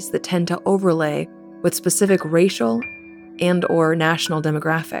ideologies that tend to overlay with specific racial and/or national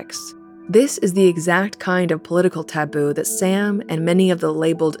demographics. This is the exact kind of political taboo that Sam and many of the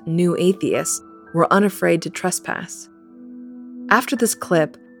labeled new atheists were unafraid to trespass. After this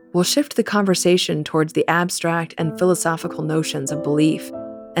clip, we'll shift the conversation towards the abstract and philosophical notions of belief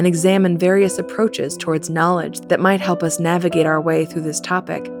and examine various approaches towards knowledge that might help us navigate our way through this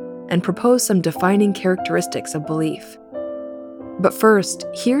topic and propose some defining characteristics of belief. But first,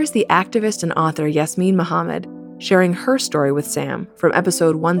 here's the activist and author Yasmine Mohammed sharing her story with Sam from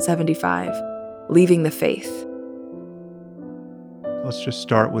episode 175, Leaving the Faith. Let's just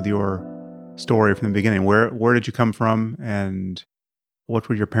start with your story from the beginning. Where did you come from, and what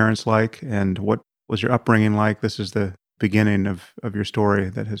were your parents like, and what was your upbringing like? This is the beginning of your story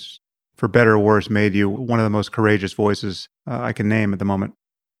that has, for better or worse, made you one of the most courageous voices I can name at the moment.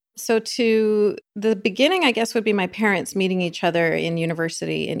 So to the beginning, I guess, would be my parents meeting each other in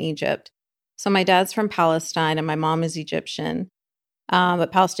university in Egypt. So my dad's from Palestine and my mom is Egyptian.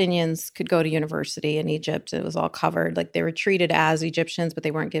 But Palestinians could go to university in Egypt. It was all covered. Like, they were treated as Egyptians, but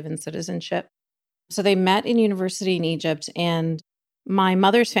they weren't given citizenship. So they met in university in Egypt, and my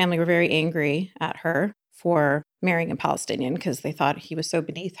mother's family were very angry at her for marrying a Palestinian because they thought he was so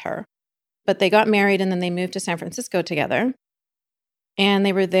beneath her. But they got married, and then they moved to San Francisco together. And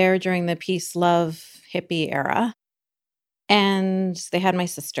they were there during the peace, love, hippie era. And they had my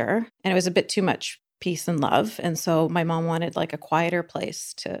sister, and it was a bit too much peace and love. And so my mom wanted like a quieter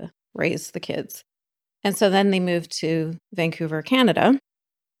place to raise the kids. And so then they moved to Vancouver, Canada.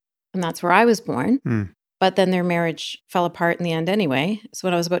 And that's where I was born. But then their marriage fell apart in the end anyway. So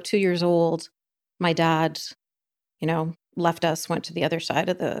when I was about 2 years old, my dad, left us, went to the other side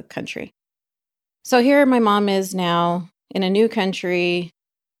of the country. So here my mom is now in a new country,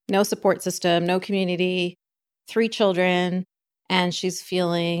 no support system, no community, 3 children, and she's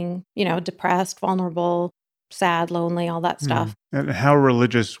feeling, depressed, vulnerable, sad, lonely, all that stuff. And how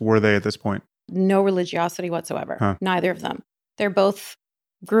religious were they at this point? No religiosity whatsoever. Neither of them. They're both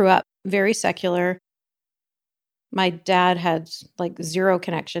grew up very secular. My dad had like zero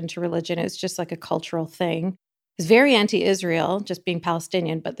connection to religion. It was just like a cultural thing. He's very anti-Israel, just being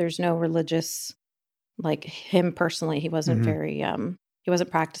Palestinian, but there's no religious, like him personally. He wasn't he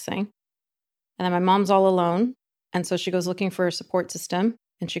wasn't practicing. And then my mom's all alone. And so she goes looking for a support system,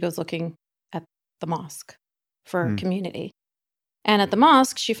 and she goes looking at the mosque for community. And at the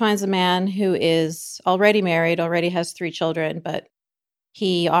mosque, she finds a man who is already married, already has 3 children, but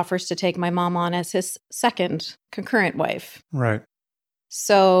he offers to take my mom on as his second concurrent wife. Right.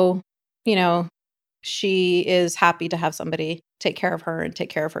 So, she is happy to have somebody take care of her and take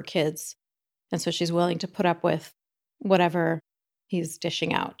care of her kids. And so she's willing to put up with whatever he's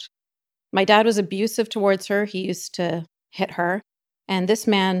dishing out. My dad was abusive towards her. He used to hit her. And this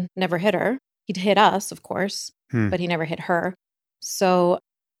man never hit her. He'd hit us, of course, but he never hit her. So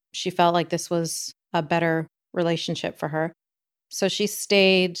she felt like this was a better relationship for her. So she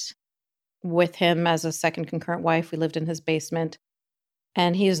stayed with him as a second concurrent wife. We lived in his basement.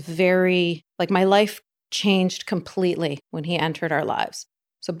 And he is very, like, my life changed completely when he entered our lives.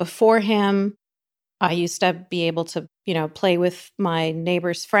 So before him, I used to be able to, play with my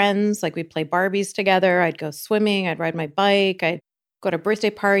neighbors' friends. Like, we'd play Barbies together. I'd go swimming. I'd ride my bike. I'd go to birthday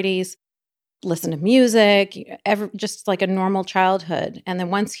parties, listen to music, just like a normal childhood. And then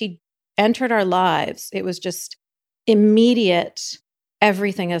once he entered our lives, it was just immediate.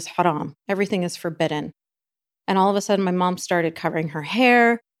 Everything is haram. Everything is forbidden. And all of a sudden, my mom started covering her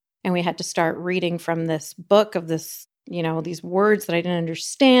hair, and we had to start reading from this book of this, these words that I didn't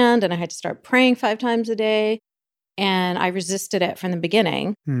understand. And I had to start praying 5 times a day. And I resisted it from the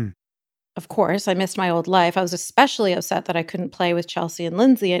beginning. Of course, I missed my old life. I was especially upset that I couldn't play with Chelsea and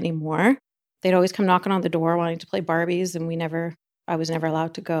Lindsay anymore. They'd always come knocking on the door wanting to play Barbies, and I was never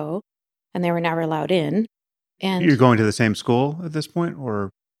allowed to go, and they were never allowed in. And you're going to the same school at this point, or?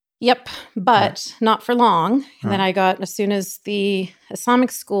 Yep, but not for long. And then as soon as the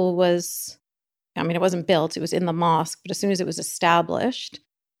Islamic school was, it wasn't built, it was in the mosque, but as soon as it was established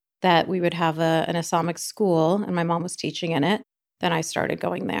that we would have an Islamic school, and my mom was teaching in it, then I started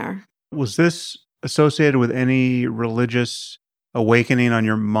going there. Was this associated with any religious awakening on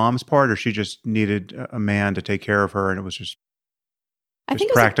your mom's part, or she just needed a man to take care of her, and it was just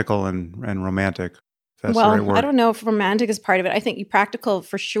practical and romantic? That's the right word. I don't know if romantic is part of it. I think practical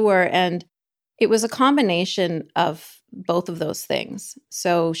for sure. And it was a combination of both of those things.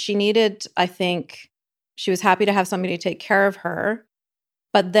 So she needed, I think, she was happy to have somebody to take care of her.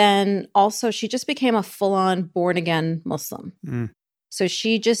 But then also she just became a full-on born-again Muslim. So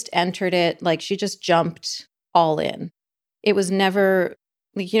she just entered it, like she just jumped all in. It was never,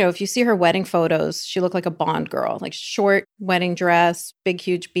 if you see her wedding photos, she looked like a Bond girl, like short wedding dress, big,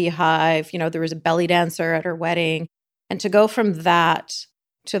 huge beehive. There was a belly dancer at her wedding. And to go from that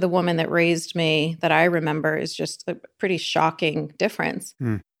to the woman that raised me that I remember is just a pretty shocking difference.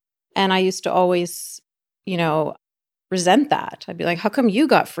 And I used to always, resent that. I'd be like, how come you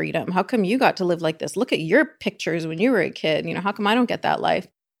got freedom? How come you got to live like this? Look at your pictures when you were a kid. How come I don't get that life?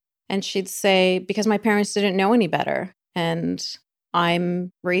 And she'd say, because my parents didn't know any better. And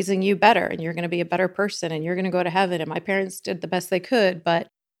I'm raising you better, and you're going to be a better person, and you're going to go to heaven. And my parents did the best they could, but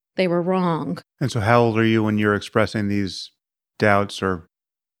they were wrong. And so how old are you when you're expressing these doubts or?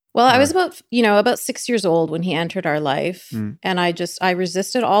 Well, I was about 6 years old when he entered our life. And I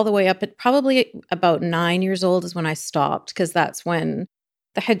resisted all the way up at probably about 9 years old is when I stopped, because that's when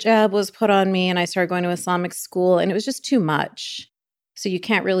the hijab was put on me and I started going to Islamic school, and it was just too much. So you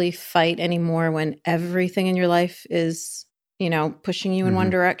can't really fight anymore when everything in your life is, pushing you in one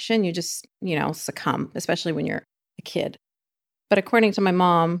direction. You just, succumb, especially when you're a kid. But according to my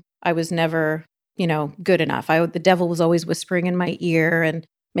mom, I was never, good enough. The devil was always whispering in my ear and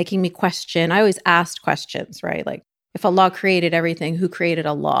making me question. I always asked questions, right? Like, if Allah created everything, who created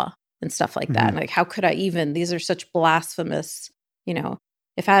Allah and stuff like that? And like, how could I even? These are such blasphemous,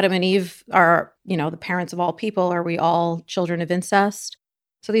 if Adam and Eve are, the parents of all people, are we all children of incest?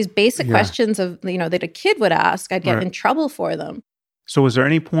 So these basic questions of, that a kid would ask, I'd get in trouble for them. So was there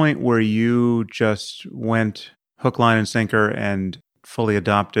any point where you just went hook, line, and sinker and fully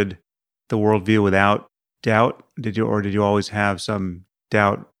adopted the worldview without doubt? Did you always have some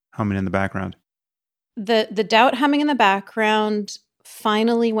doubt humming in the background? The doubt humming in the background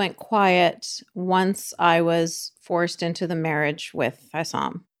finally went quiet once I was forced into the marriage with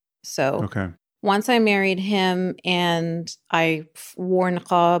Issam. So once I married him and I wore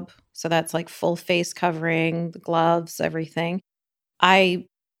niqab, so that's like full face covering, the gloves, everything, I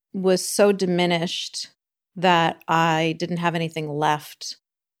was so diminished that I didn't have anything left.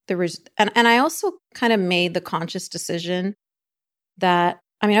 There was, and I also kind of made the conscious decision that,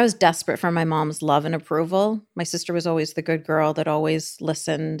 I was desperate for my mom's love and approval. My sister was always the good girl that always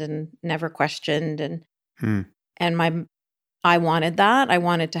listened and never questioned. And I wanted that. I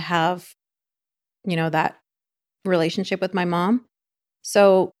wanted to have, that relationship with my mom.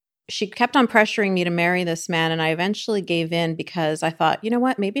 So she kept on pressuring me to marry this man. And I eventually gave in because I thought, you know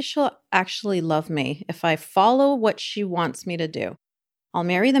what, maybe she'll actually love me if I follow what she wants me to do. I'll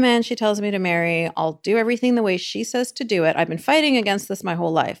marry the man she tells me to marry. I'll do everything the way she says to do it. I've been fighting against this my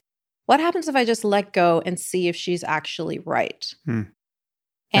whole life. What happens if I just let go and see if she's actually right? And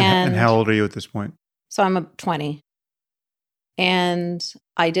how old are you at this point? So I'm 20. And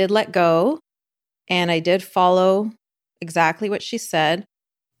I did let go. And I did follow exactly what she said.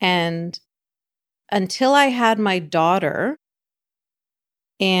 And until I had my daughter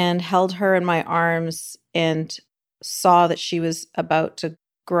and held her in my arms and saw that she was about to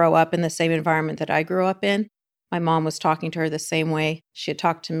grow up in the same environment that I grew up in, my mom was talking to her the same way she had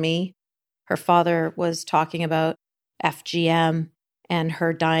talked to me. Her father was talking about FGM and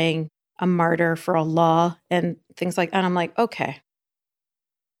her dying a martyr for Allah and things like that. And I'm like, okay,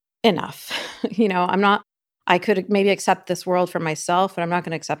 enough. I could maybe accept this world for myself, but I'm not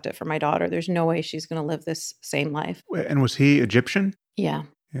going to accept it for my daughter. There's no way she's going to live this same life. And was he Egyptian? Yeah.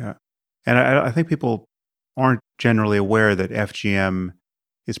 Yeah. And I think people aren't generally aware that FGM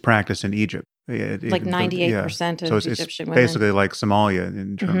is practiced in Egypt. Like 98% of Egyptian women. Basically like Somalia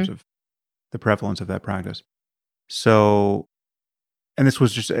in terms of the prevalence of that practice. So, and this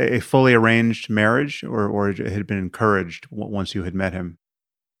was just a fully arranged marriage or it had been encouraged once you had met him?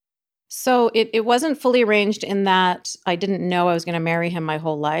 So it wasn't fully arranged in that I didn't know I was going to marry him my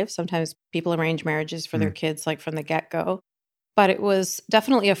whole life. Sometimes people arrange marriages for their kids like from the get-go. But it was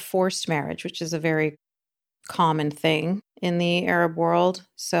definitely a forced marriage, which is a very common thing in the Arab world.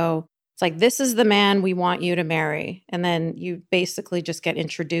 So it's like, this is the man we want you to marry. And then you basically just get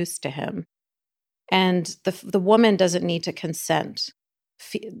introduced to him. And the woman doesn't need to consent.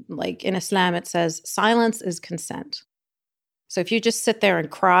 Like in Islam, it says silence is consent. So if you just sit there and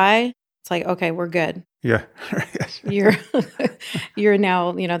cry, it's like, okay, we're good. Yeah. You're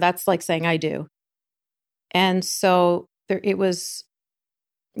now, that's like saying I do. And so it was,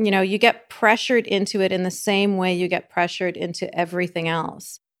 you get pressured into it in the same way you get pressured into everything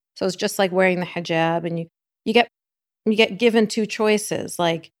else. So it's just like wearing the hijab, and you get given two choices.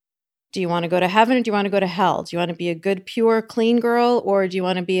 Like, do you want to go to heaven or do you want to go to hell? Do you want to be a good, pure, clean girl, or do you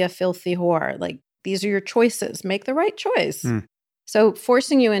want to be a filthy whore? Like, these are your choices. Make the right choice. So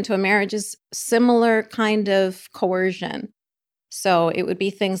forcing you into a marriage is similar kind of coercion. So it would be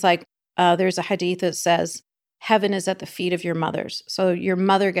things like, there's a hadith that says, heaven is at the feet of your mothers. So your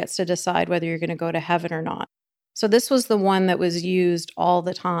mother gets to decide whether you're going to go to heaven or not. So this was the one that was used all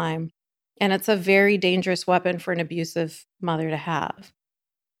the time. And it's a very dangerous weapon for an abusive mother to have.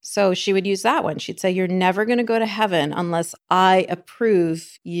 So she would use that one. She'd say, you're never going to go to heaven unless I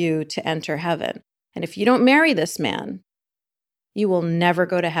approve you to enter heaven. And if you don't marry this man, you will never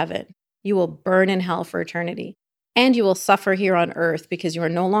go to heaven. You will burn in hell for eternity. And you will suffer here on earth because you are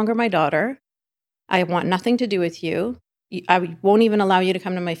no longer my daughter. I want nothing to do with you. I won't even allow you to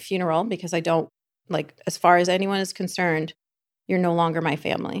come to my funeral because I don't, as far as anyone is concerned, you're no longer my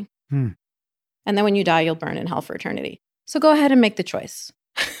family. And then when you die, you'll burn in hell for eternity. So go ahead and make the choice.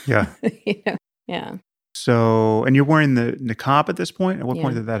 Yeah. Yeah. So, and you're wearing the niqab at this point? At what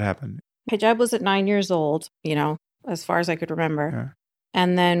point did that happen? Hijab was at 9 years old, as far as I could remember. Yeah.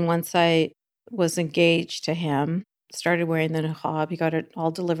 And then once I was engaged to him, started wearing the niqab, he got it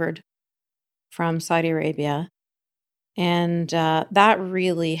all delivered from Saudi Arabia. And that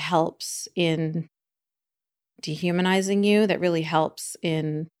really helps in dehumanizing you. That really helps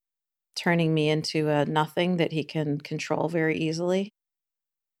in turning me into a nothing that he can control very easily.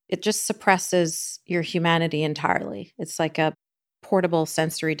 It just suppresses your humanity entirely. It's like a portable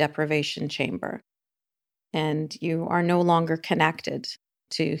sensory deprivation chamber. And you are no longer connected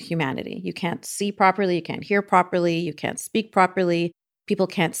to humanity. You can't see properly. You can't hear properly. You can't speak properly. people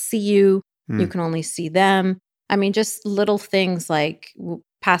can't see you. You can only see them. I mean, just little things like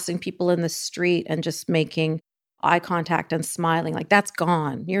passing people in the street and just making eye contact and smiling, like that's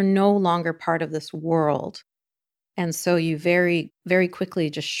gone. You're no longer part of this world. And so you very, very quickly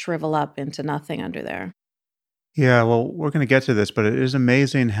just shrivel up into nothing under there. Yeah, well, we're going to get to this, but it is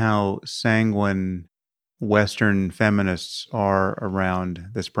amazing how sanguine Western feminists are around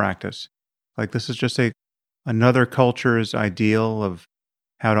this practice. Like, this is just another culture's ideal of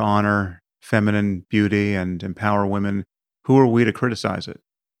how to honor feminine beauty and empower women. Who are we to criticize it?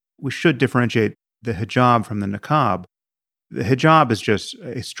 We should differentiate the hijab from the niqab. The hijab is just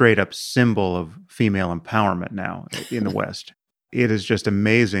a straight up symbol of female empowerment now in the West. It is just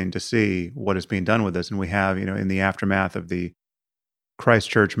amazing to see what is being done with this. And we have, in the aftermath of the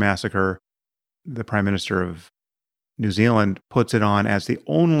Christchurch massacre, the Prime Minister of New Zealand puts it on as the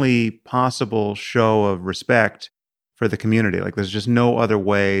only possible show of respect for the community. Like, there's just no other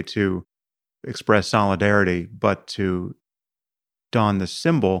way to express solidarity but to don this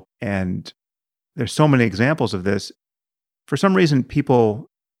symbol. And there's so many examples of this. For some reason, people,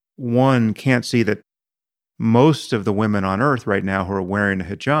 can't see that most of the women on earth right now who are wearing a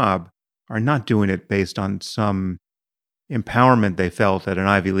hijab are not doing it based on some empowerment they felt at an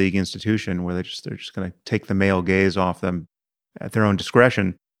Ivy League institution where they're just going to take the male gaze off them at their own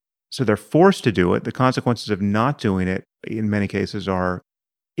discretion. So they're forced to do it. The consequences of not doing it in many cases are,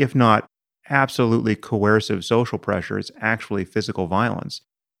 if not absolutely coercive social pressure, it's actually physical violence.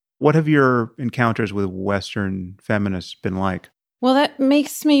 What have your encounters with Western feminists been like? Well, that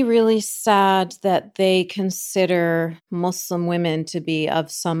makes me really sad that they consider Muslim women to be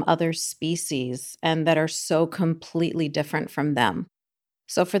of some other species and that are so completely different from them.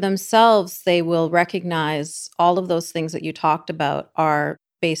 So for themselves, they will recognize all of those things that you talked about are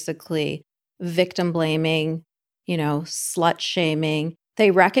basically victim blaming, slut shaming.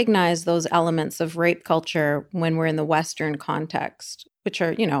 They recognize those elements of rape culture when we're in the Western context, which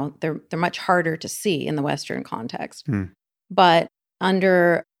are, they're much harder to see in the Western context. But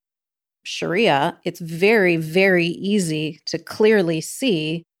under Sharia, it's very, very easy to clearly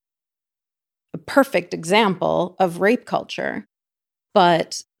see a perfect example of rape culture.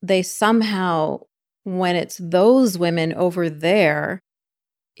 But they somehow, when it's those women over there,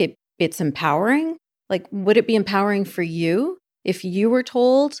 it's empowering. Like, would it be empowering for you if you were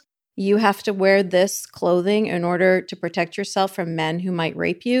told you have to wear this clothing in order to protect yourself from men who might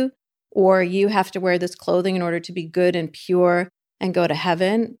rape you? Or you have to wear this clothing in order to be good and pure and go to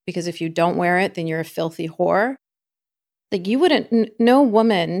heaven, because if you don't wear it, then you're a filthy whore? Like, no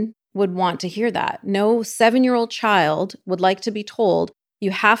woman would want to hear that. No 7-year-old child would like to be told,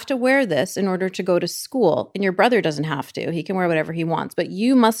 you have to wear this in order to go to school. And your brother doesn't have to. He can wear whatever he wants. But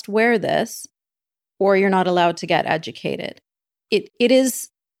you must wear this or you're not allowed to get educated. It is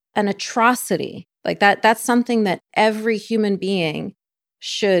an atrocity. Like that's something that every human being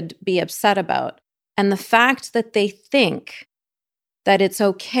should be upset about. And the fact that they think that it's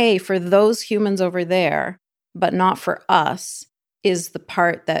okay for those humans over there, but not for us, is the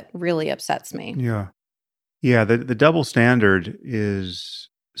part that really upsets me. Yeah. Yeah, the double standard is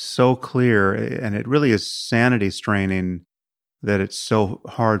so clear, and it really is sanity straining that it's so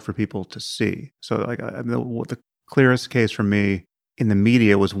hard for people to see. So the clearest case for me in the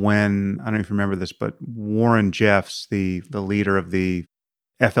media was when, I don't know if you remember this, but Warren Jeffs, the leader of the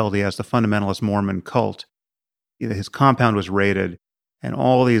FLDS, the fundamentalist Mormon cult, his compound was raided, and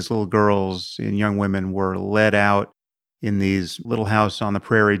all these little girls and young women were led out in these little house on the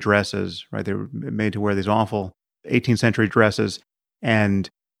prairie dresses, right? They were made to wear these awful 18th century dresses, and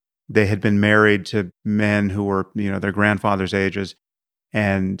they had been married to men who were, their grandfather's ages,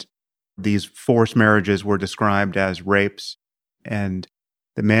 and these forced marriages were described as rapes, and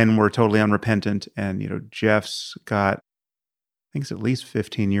the men were totally unrepentant, and, Jeff's got, I think it's at least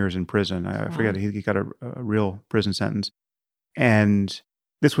 15 years in prison. I forget, he got a real prison sentence. And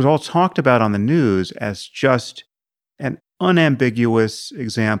this was all talked about on the news as just an unambiguous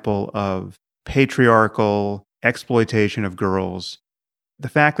example of patriarchal exploitation of girls. The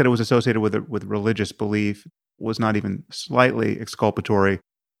fact that it was associated with religious belief was not even slightly exculpatory.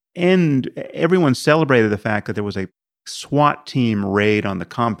 And everyone celebrated the fact that there was a SWAT team raid on the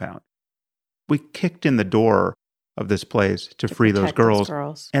compound. We kicked in the door of this place to free those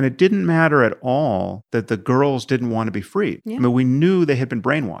girls. And it didn't matter at all that the girls didn't want to be freed. Yeah. I mean, we knew they had been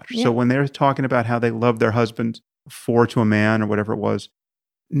brainwashed. Yeah. So when they're talking about how they loved their husbands, 4 to a man or whatever it was,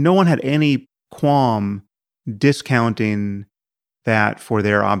 no one had any qualm discounting that for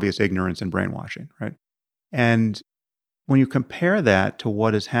their obvious ignorance and brainwashing, right? And when you compare that to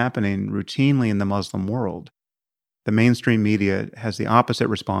what is happening routinely in the Muslim world, The mainstream media has the opposite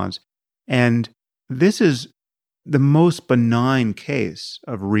response. And this is the most benign case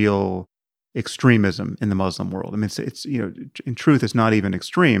of real extremism in the Muslim world. I mean, it's in truth, it's not even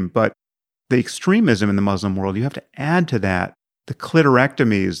extreme, but the extremism in the Muslim world, you have to add to that the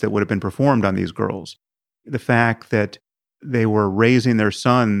clitorectomies that would have been performed on these girls, the fact that they were raising their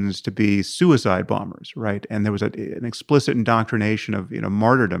sons to be suicide bombers, right? And there was an explicit indoctrination of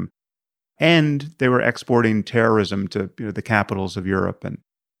martyrdom, and they were exporting terrorism to the capitals of Europe and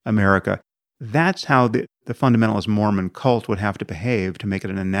America. That's how the fundamentalist Mormon cult would have to behave to make it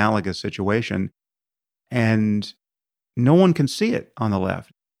an analogous situation, and no one can see it on the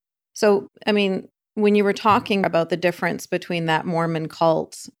left. So, I mean, when you were talking about the difference between that Mormon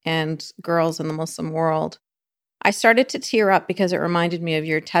cult and girls in the Muslim world, I started to tear up because it reminded me of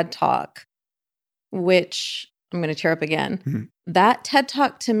your TED Talk, which I'm going to tear up again. Mm-hmm. That TED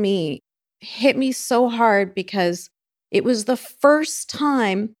Talk to me hit me so hard because it was the first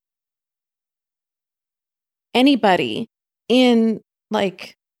time anybody in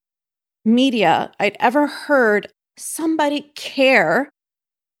media I'd ever heard somebody care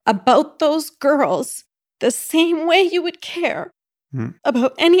about those girls the same way you would care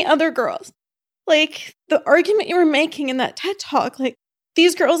about any other girls. The argument you were making in that TED Talk,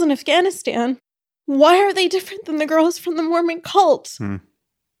 these girls in Afghanistan, why are they different than the girls from the Mormon cult?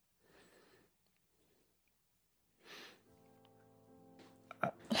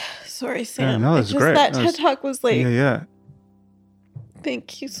 Sorry, Sam. Yeah, no, that's great. That TED Talk was Yeah.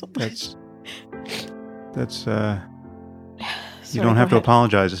 Thank you so much. That's you don't have to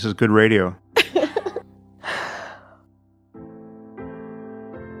apologize. This is good radio.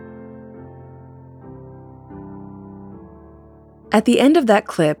 At the end of that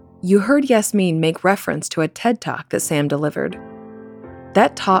clip, you heard Yasmine make reference to a TED Talk that Sam delivered.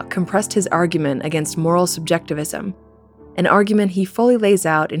 That talk compressed his argument against moral subjectivism, an argument he fully lays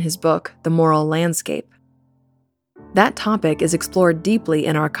out in his book, The Moral Landscape. That topic is explored deeply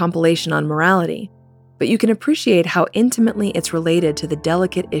in our compilation on morality, but you can appreciate how intimately it's related to the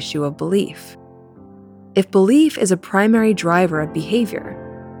delicate issue of belief. If belief is a primary driver of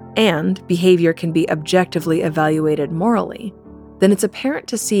behavior, and behavior can be objectively evaluated morally, then it's apparent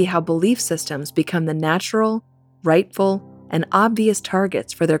to see how belief systems become the natural, rightful, and obvious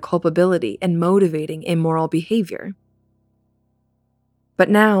targets for their culpability in motivating immoral behavior.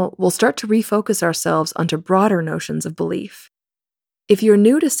 But now, we'll start to refocus ourselves onto broader notions of belief. If you're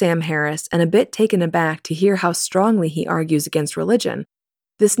new to Sam Harris and a bit taken aback to hear how strongly he argues against religion,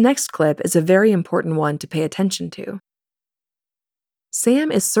 this next clip is a very important one to pay attention to.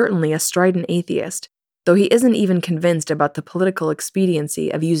 Sam is certainly a strident atheist, though he isn't even convinced about the political expediency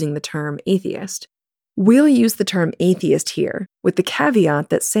of using the term atheist. We'll use the term atheist here, with the caveat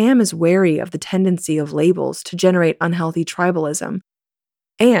that Sam is wary of the tendency of labels to generate unhealthy tribalism,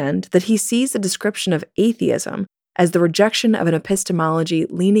 and that he sees the description of atheism as the rejection of an epistemology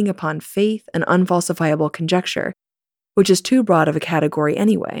leaning upon faith and unfalsifiable conjecture, which is too broad of a category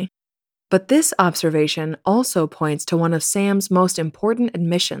anyway. But this observation also points to one of Sam's most important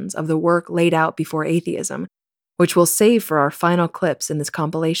admissions of the work laid out before atheism, which we'll save for our final clips in this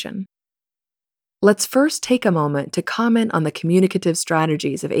compilation. Let's first take a moment to comment on the communicative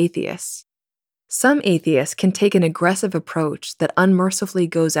strategies of atheists. Some atheists can take an aggressive approach that unmercifully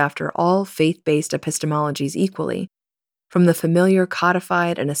goes after all faith-based epistemologies equally, from the familiar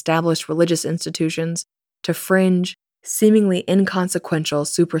codified and established religious institutions to fringe, seemingly inconsequential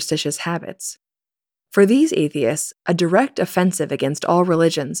superstitious habits. For these atheists, a direct offensive against all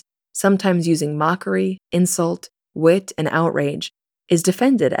religions, sometimes using mockery, insult, wit, and outrage, is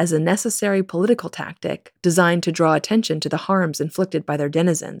defended as a necessary political tactic designed to draw attention to the harms inflicted by their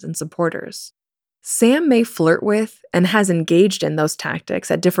denizens and supporters. Sam may flirt with and has engaged in those tactics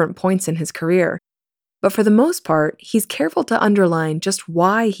at different points in his career, but for the most part, he's careful to underline just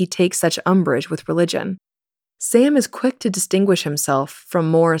why he takes such umbrage with religion. Sam is quick to distinguish himself from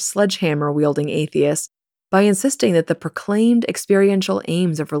more sledgehammer-wielding atheists by insisting that the proclaimed experiential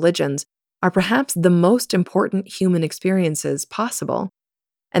aims of religions are perhaps the most important human experiences possible,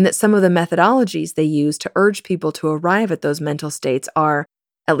 and that some of the methodologies they use to urge people to arrive at those mental states are,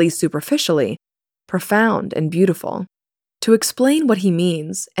 at least superficially, profound and beautiful. To explain what he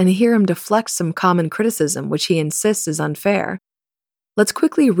means and hear him deflect some common criticism which he insists is unfair, let's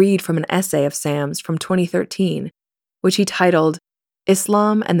quickly read from an essay of Sam's from 2013, which he titled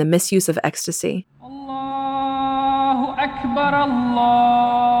Islam and the Misuse of Ecstasy. Allahu Akbar, Allahu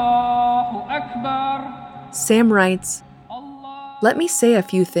Akbar. Sam writes, "Let me say a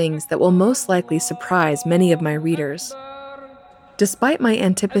few things that will most likely surprise many of my readers. Despite my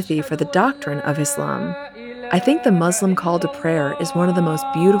antipathy for the doctrine of Islam, I think the Muslim call to prayer is one of the most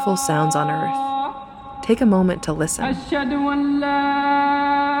beautiful sounds on earth. Take a moment to listen.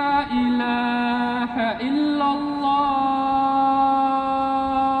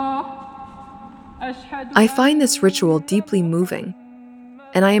 I find this ritual deeply moving,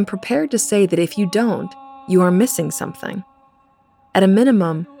 and I am prepared to say that if you don't, you are missing something. At a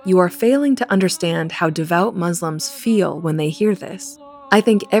minimum, you are failing to understand how devout Muslims feel when they hear this. I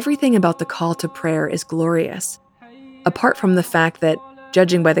think everything about the call to prayer is glorious, apart from the fact that,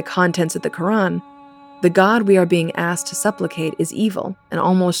 judging by the contents of the Quran, the God we are being asked to supplicate is evil and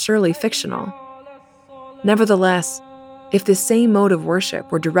almost surely fictional. Nevertheless, if this same mode of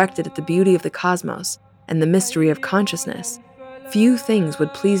worship were directed at the beauty of the cosmos and the mystery of consciousness, few things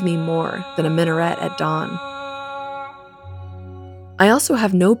would please me more than a minaret at dawn. I also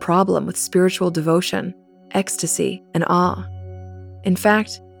have no problem with spiritual devotion, ecstasy, and awe. In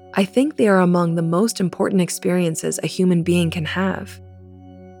fact, I think they are among the most important experiences a human being can have.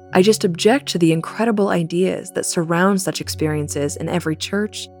 I just object to the incredible ideas that surround such experiences in every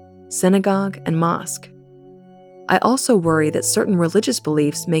church, synagogue, and mosque. I also worry that certain religious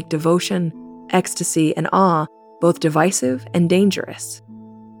beliefs make devotion, ecstasy, and awe both divisive and dangerous.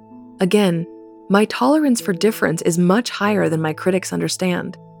 Again, my tolerance for difference is much higher than my critics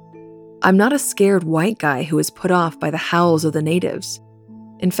understand. I'm not a scared white guy who is put off by the howls of the natives.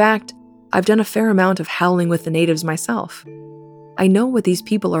 In fact, I've done a fair amount of howling with the natives myself. I know what these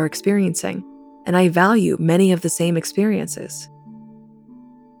people are experiencing, and I value many of the same experiences.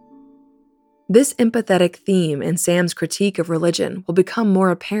 This empathetic theme in Sam's critique of religion will become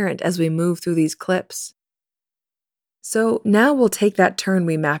more apparent as we move through these clips. So now we'll take that turn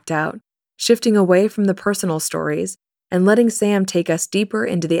we mapped out, shifting away from the personal stories and letting Sam take us deeper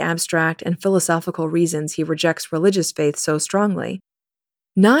into the abstract and philosophical reasons he rejects religious faith so strongly.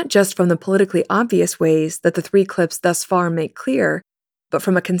 Not just from the politically obvious ways that the 3 clips thus far make clear, but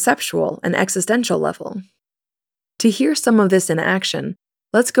from a conceptual and existential level. To hear some of this in action,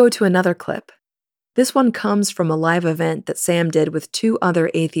 let's go to another clip. This one comes from a live event that Sam did with 2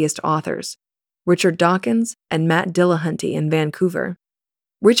 other atheist authors, Richard Dawkins and Matt Dillahunty in Vancouver.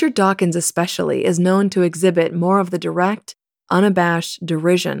 Richard Dawkins especially is known to exhibit more of the direct, unabashed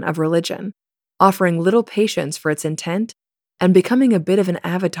derision of religion, offering little patience for its intent and becoming a bit of an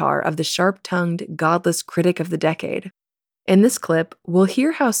avatar of the sharp-tongued, godless critic of the decade. In this clip, we'll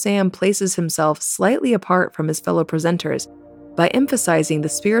hear how Sam places himself slightly apart from his fellow presenters by emphasizing the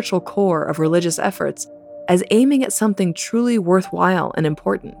spiritual core of religious efforts as aiming at something truly worthwhile and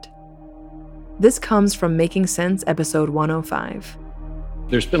important. This comes from Making Sense, episode 105.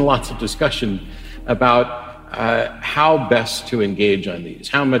 There's been lots of discussion about how best to engage on these.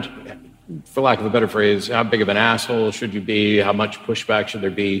 How much, for lack of a better phrase, how big of an asshole should you be? How much pushback should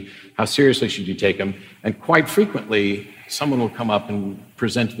there be? How seriously should you take them? And quite frequently, someone will come up and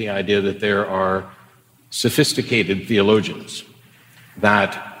present the idea that there are sophisticated theologians,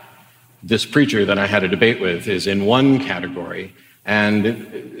 that this preacher that I had a debate with is in one category,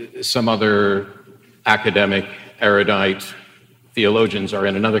 and some other academic, erudite theologians are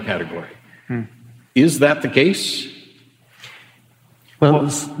in another category. Is that the case? Well,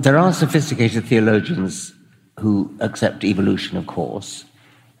 there are sophisticated theologians who accept evolution, of course,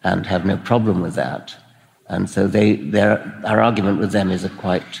 and have no problem with that. And so our argument with them is a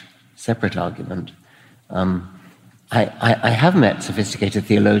quite separate argument. I have met sophisticated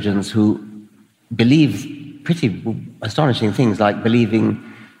theologians who believe pretty astonishing things, like believing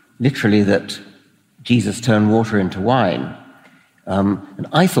literally that Jesus turned water into wine. And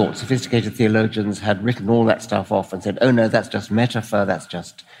I thought sophisticated theologians had written all that stuff off and said, oh no, that's just metaphor, that's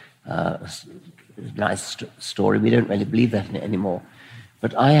just a nice story, we don't really believe that anymore.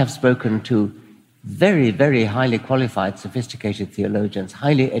 But I have spoken to very, very highly qualified, sophisticated theologians,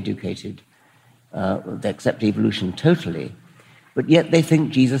 highly educated. They accept evolution totally, but yet they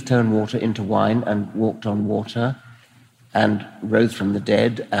think Jesus turned water into wine and walked on water and rose from the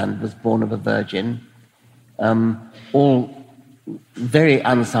dead and was born of a virgin. All very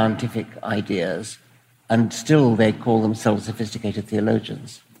unscientific ideas, and still they call themselves sophisticated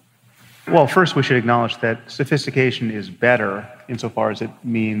theologians. Well, first we should acknowledge that sophistication is better insofar as it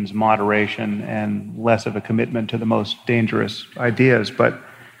means moderation and less of a commitment to the most dangerous ideas. But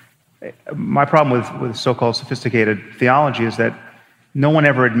my problem with so-called sophisticated theology is that no one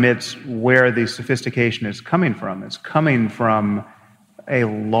ever admits where the sophistication is coming from. It's coming from a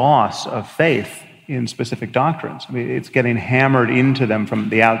loss of faith in specific doctrines. I mean, it's getting hammered into them from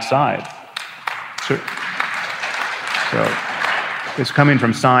the outside. So it's coming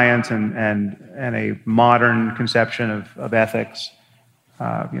from science and a modern conception of ethics.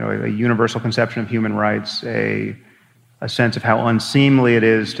 a universal conception of human rights, a sense of how unseemly it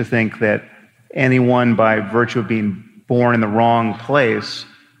is to think that anyone, by virtue of being born in the wrong place,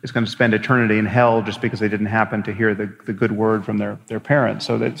 is going to spend eternity in hell just because they didn't happen to hear the good word from their parents.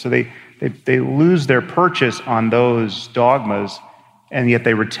 So they lose their purchase on those dogmas, and yet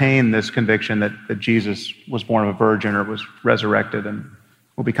they retain this conviction that Jesus was born of a virgin or was resurrected and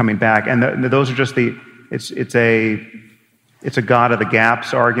will be coming back. And those are just it's a God of the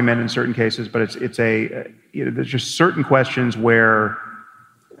gaps argument in certain cases, but there's just certain questions where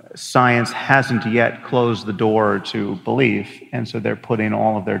science hasn't yet closed the door to belief, and so they're putting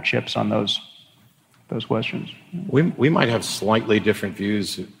all of their chips on those questions. We might have slightly different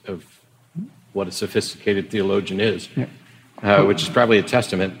views of what a sophisticated theologian is, which is probably a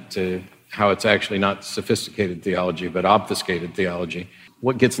testament to how it's actually not sophisticated theology, but obfuscated theology.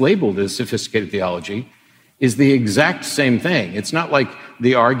 What gets labeled as sophisticated theology is the exact same thing. It's not like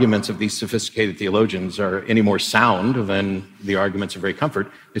the arguments of these sophisticated theologians are any more sound than the arguments of Ray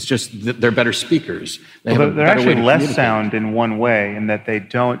Comfort. It's just that they're better speakers. They're actually less sound in one way, in that they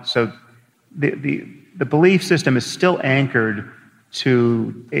don't. So the belief system is still anchored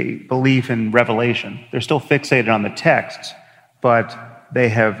to a belief in revelation. They're still fixated on the texts, but they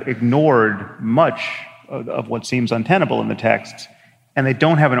have ignored much of what seems untenable in the texts. And they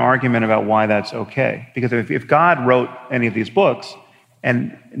don't have an argument about why that's okay. Because if God wrote any of these books,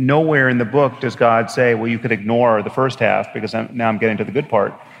 and nowhere in the book does God say, well, you could ignore the first half because now I'm getting to the good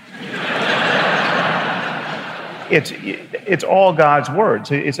part. It's all God's word.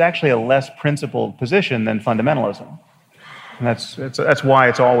 So it's actually a less principled position than fundamentalism. And that's why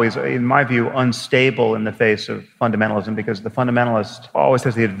it's always, in my view, unstable in the face of fundamentalism, because the fundamentalist always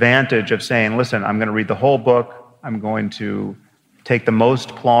has the advantage of saying, listen, I'm going to read the whole book. I'm going to take the most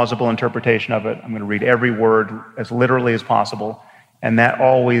plausible interpretation of it. I'm going to read every word as literally as possible. And that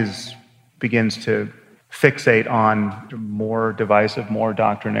always begins to fixate on more divisive, more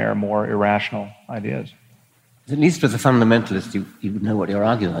doctrinaire, more irrational ideas. At least with a fundamentalist, you know what you're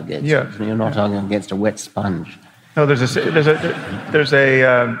arguing against. Yeah. You're not arguing against a wet sponge. No, it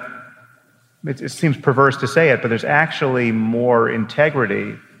seems perverse to say it, but there's actually more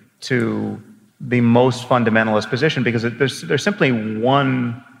integrity to the most fundamentalist position, because there's simply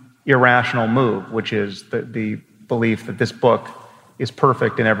one irrational move, which is the belief that this book is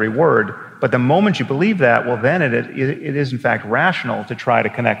perfect in every word. But the moment you believe that, well, then it is in fact rational to try to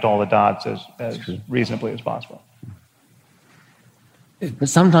connect all the dots as reasonably as possible. But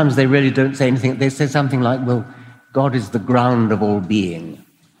sometimes they really don't say anything. They say something like, well, God is the ground of all being.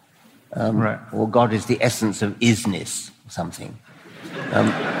 Right. Or God is the essence of isness, or something.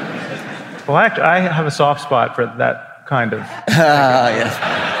 Well, actually, I have a soft spot for that kind of yes.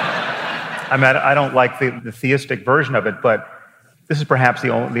 I mean, I don't like the theistic version of it, but this is perhaps the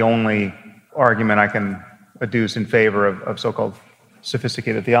only argument I can adduce in favor of so-called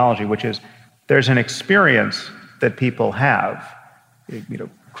sophisticated theology, which is there's an experience that people have,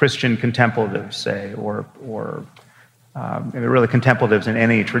 Christian contemplatives, say, or really contemplatives in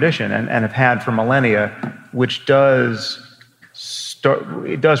any tradition, and have had for millennia, which does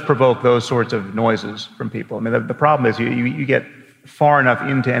provoke those sorts of noises from people. I mean, the problem is you get far enough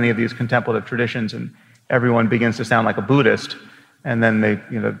into any of these contemplative traditions, and everyone begins to sound like a Buddhist. And then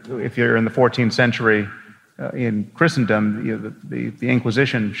if you're in the 14th century in Christendom, the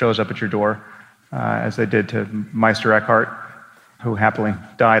Inquisition shows up at your door, as they did to Meister Eckhart, who happily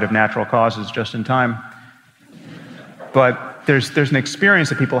died of natural causes just in time. But there's an experience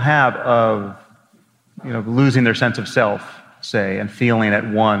that people have of losing their sense of self, say, and feeling at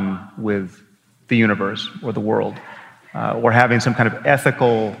one with the universe or the world, or having some kind of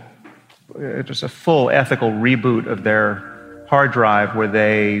ethical, just a full ethical reboot of their hard drive where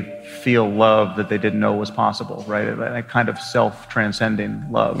they feel love that they didn't know was possible, right? A kind of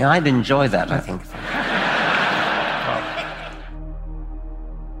self-transcending love. Yeah, I'd enjoy that, I think.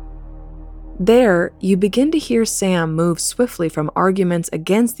 There, you begin to hear Sam move swiftly from arguments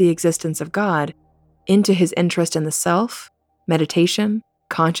against the existence of God into his interest in the self, meditation,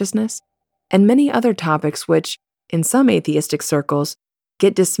 consciousness, and many other topics which, in some atheistic circles,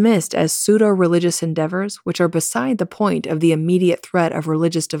 get dismissed as pseudo-religious endeavors which are beside the point of the immediate threat of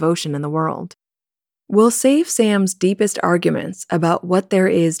religious devotion in the world. We'll save Sam's deepest arguments about what there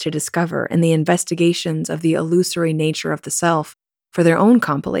is to discover in the investigations of the illusory nature of the self for their own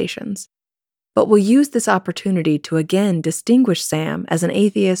compilations, but we'll use this opportunity to again distinguish Sam as an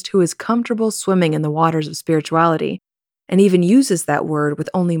atheist who is comfortable swimming in the waters of spirituality, and even uses that word with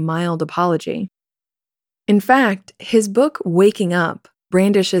only mild apology. In fact, his book, Waking Up,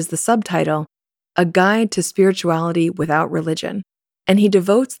 brandishes the subtitle, A Guide to Spirituality Without Religion, and he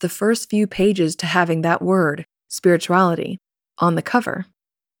devotes the first few pages to having that word, spirituality, on the cover.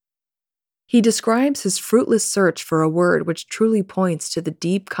 He describes his fruitless search for a word which truly points to the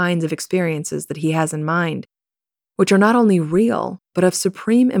deep kinds of experiences that he has in mind, which are not only real, but of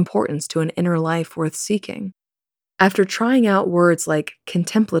supreme importance to an inner life worth seeking. After trying out words like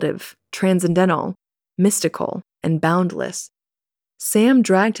contemplative, transcendental, mystical, and boundless, Sam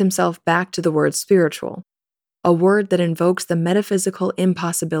dragged himself back to the word spiritual, a word that invokes the metaphysical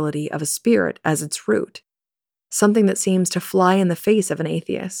impossibility of a spirit as its root, something that seems to fly in the face of an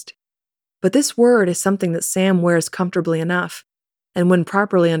atheist. But this word is something that Sam wears comfortably enough, and when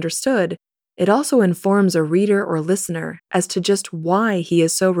properly understood, it also informs a reader or listener as to just why he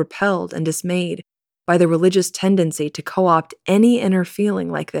is so repelled and dismayed by the religious tendency to co-opt any inner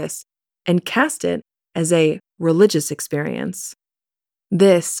feeling like this and cast it as a religious experience.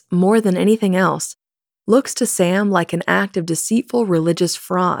 This, more than anything else, looks to Sam like an act of deceitful religious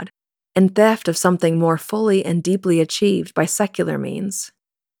fraud and theft of something more fully and deeply achieved by secular means.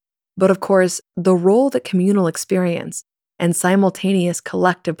 But of course, the role that communal experience and simultaneous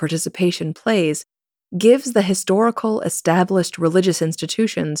collective participation plays gives the historical, established religious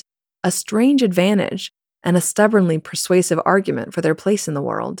institutions a strange advantage and a stubbornly persuasive argument for their place in the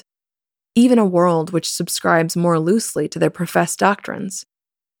world, even a world which subscribes more loosely to their professed doctrines.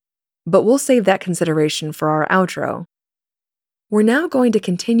 But we'll save that consideration for our outro. We're now going to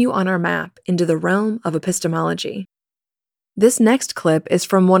continue on our map into the realm of epistemology. This next clip is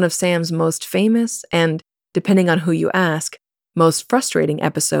from one of Sam's most famous and, depending on who you ask, most frustrating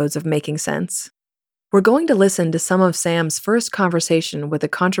episodes of Making Sense. We're going to listen to some of Sam's first conversation with a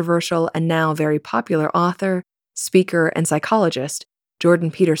controversial and now very popular author, speaker, and psychologist,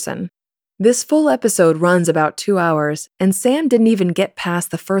 Jordan Peterson. This full episode runs about 2 hours, and Sam didn't even get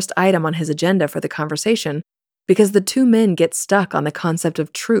past the first item on his agenda for the conversation because the two men get stuck on the concept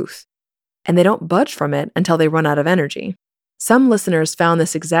of truth, and they don't budge from it until they run out of energy. Some listeners found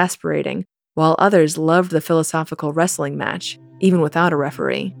this exasperating, while others loved the philosophical wrestling match, even without a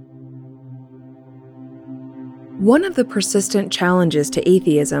referee. One of the persistent challenges to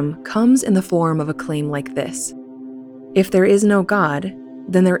atheism comes in the form of a claim like this. If there is no God,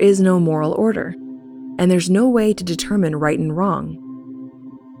 then there is no moral order, and there's no way to determine right and wrong.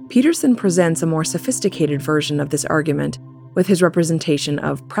 Peterson presents a more sophisticated version of this argument with his representation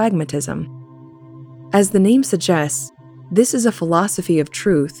of pragmatism. As the name suggests, this is a philosophy of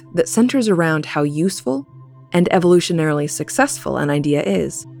truth that centers around how useful and evolutionarily successful an idea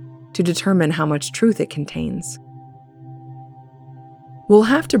is to determine how much truth it contains. We'll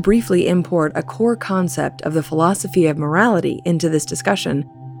have to briefly import a core concept of the philosophy of morality into this discussion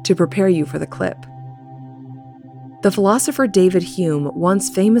to prepare you for the clip. The philosopher David Hume once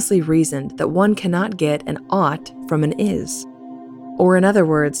famously reasoned that one cannot get an ought from an is. Or in other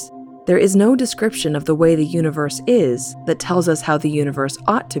words, there is no description of the way the universe is that tells us how the universe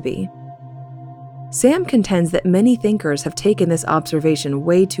ought to be. Sam contends that many thinkers have taken this observation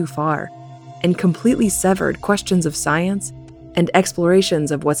way too far and completely severed questions of science and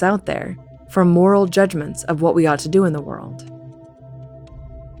explorations of what's out there from moral judgments of what we ought to do in the world.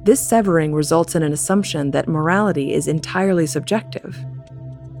 This severing results in an assumption that morality is entirely subjective.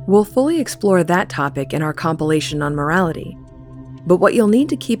 We'll fully explore that topic in our compilation on morality, but what you'll need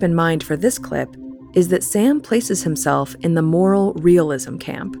to keep in mind for this clip is that Sam places himself in the moral realism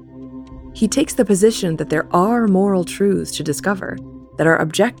camp. He takes the position that there are moral truths to discover that are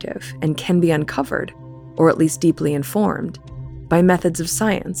objective and can be uncovered, or at least deeply informed, by methods of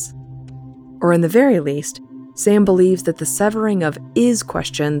science. Or in the very least, Sam believes that the severing of is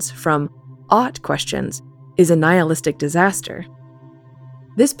questions from ought questions is a nihilistic disaster.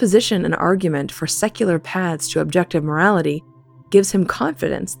 This position and argument for secular paths to objective morality gives him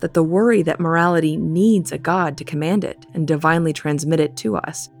confidence that the worry that morality needs a God to command it and divinely transmit it to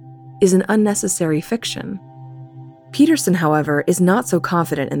us is an unnecessary fiction. Peterson, however, is not so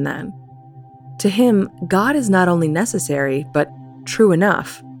confident in that. To him, God is not only necessary, but true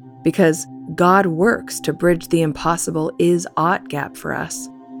enough, because God works to bridge the impossible is-ought gap for us.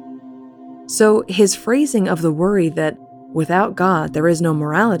 So his phrasing of the worry that without God there is no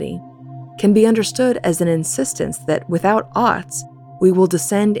morality can be understood as an insistence that without oughts we will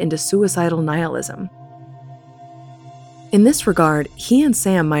descend into suicidal nihilism. In this regard, he and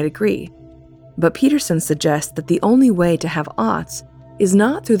Sam might agree, but Peterson suggests that the only way to have oughts is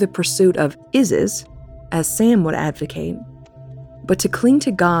not through the pursuit of ises, as Sam would advocate, but to cling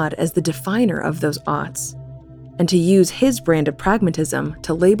to God as the definer of those oughts, and to use his brand of pragmatism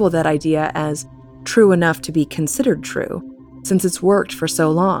to label that idea as true enough to be considered true, since it's worked for so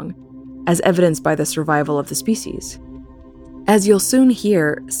long, as evidenced by the survival of the species. As you'll soon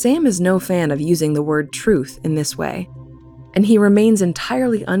hear, Sam is no fan of using the word truth in this way, and he remains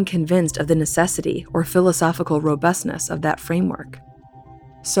entirely unconvinced of the necessity or philosophical robustness of that framework.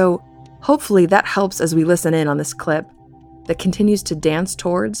 So, hopefully that helps as we listen in on this clip that continues to dance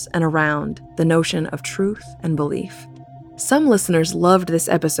towards and around the notion of truth and belief. Some listeners loved this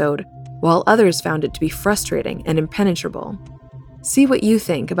episode, while others found it to be frustrating and impenetrable. See what you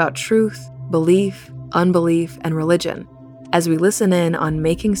think about truth, belief, unbelief, and religion as we listen in on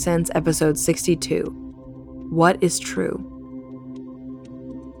Making Sense episode 62, What is True?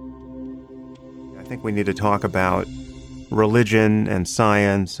 I think we need to talk about religion and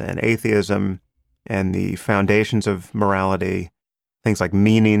science and atheism and the foundations of morality, things like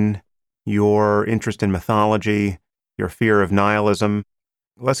meaning, your interest in mythology, your fear of nihilism.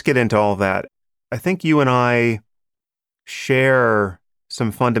 Let's get into all that. I think you and I share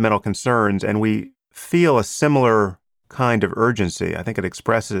some fundamental concerns, and we feel a similar kind of urgency. I think it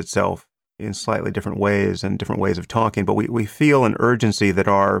expresses itself in slightly different ways and different ways of talking, but we feel an urgency that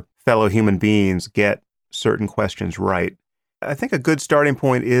our fellow human beings get certain questions right. I think a good starting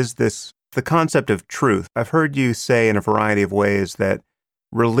point is the concept of truth. I've heard you say in a variety of ways that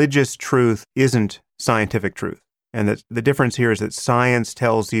religious truth isn't scientific truth, and that the difference here is that science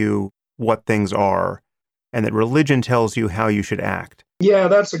tells you what things are, and that religion tells you how you should act. Yeah,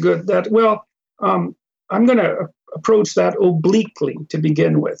 that's a good, I'm going to approach that obliquely to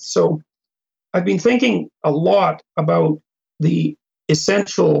begin with. So I've been thinking a lot about the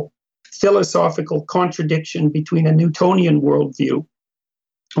essential philosophical contradiction between a Newtonian worldview,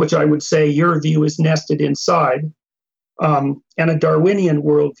 which I would say your view is nested inside, and a Darwinian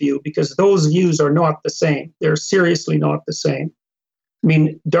worldview, because those views are not the same. They're seriously not the same. I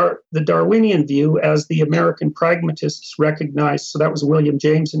mean, the Darwinian view, as the American pragmatists recognized, so that was William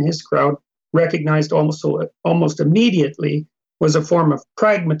James and his crowd, recognized almost immediately, was a form of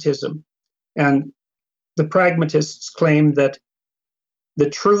pragmatism. And the pragmatists claimed that the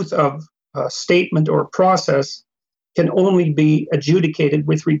truth of a statement or process can only be adjudicated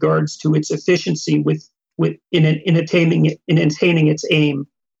with regards to its efficiency in attaining its aim.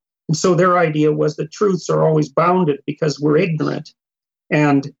 And so their idea was that truths are always bounded because we're ignorant.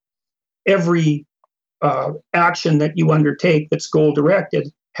 And every action that you undertake that's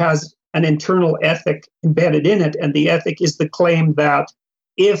goal-directed has an internal ethic embedded in it. And the ethic is the claim that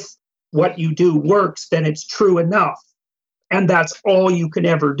if what you do works, then it's true enough. And that's all you can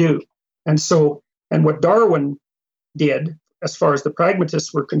ever do. And what Darwin did, as far as the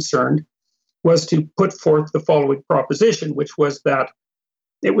pragmatists were concerned, was to put forth the following proposition, which was that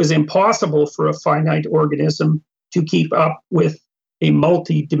it was impossible for a finite organism to keep up with a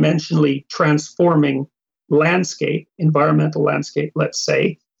multi-dimensionally transforming landscape, environmental landscape, let's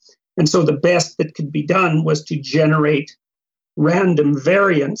say. And so the best that could be done was to generate random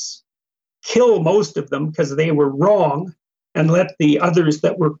variants, kill most of them because they were wrong, and let the others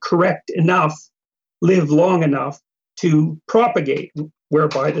that were correct enough live long enough to propagate,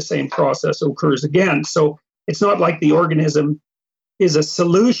 whereby the same process occurs again. So it's not like the organism is a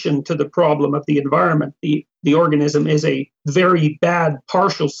solution to the problem of the environment. The organism is a very bad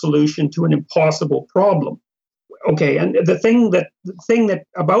partial solution to an impossible problem. Okay, and the thing that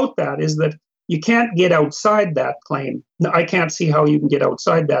about that is that you can't get outside that claim. I can't see how you can get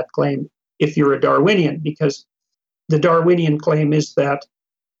outside that claim if you're a Darwinian, because the Darwinian claim is that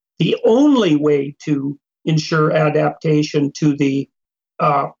the only way to ensure adaptation to the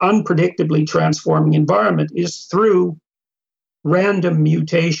unpredictably transforming environment is through random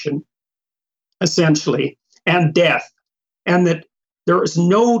mutation, essentially, and death, and that there is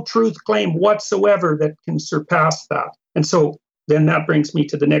no truth claim whatsoever that can surpass that. And so then that brings me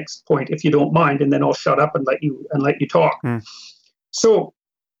to the next point, if you don't mind, and then I'll shut up and let you talk. So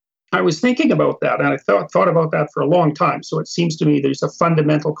I was thinking about that, and I thought about that for a long time. So it seems to me there's a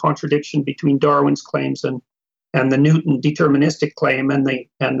fundamental contradiction between Darwin's claims and the Newton deterministic claim and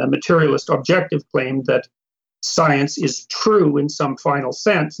the materialist objective claim that science is true in some final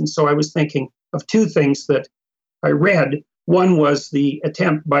sense. And so I was thinking of two things that I read. One was the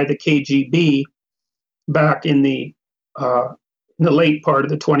attempt by the KGB back in the late part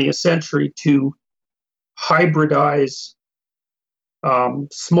of the 20th century to hybridize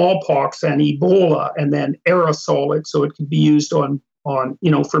smallpox and Ebola and then aerosol it so it could be used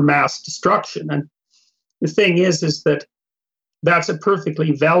for mass destruction. And the thing is that that's a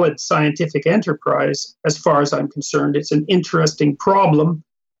perfectly valid scientific enterprise as far as I'm concerned. It's an interesting problem.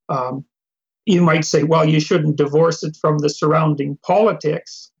 You might say, well, you shouldn't divorce it from the surrounding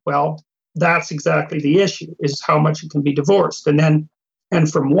politics. Well, that's exactly the issue, is how much it can be divorced, and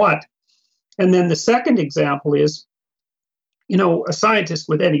from what. And then the second example is a scientist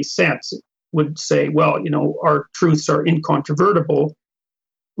with any sense would say, well, our truths are incontrovertible.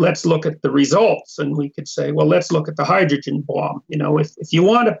 Let's look at the results. And we could say, well, let's look at the hydrogen bomb. If you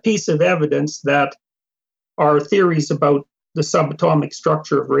want a piece of evidence that our theories about the subatomic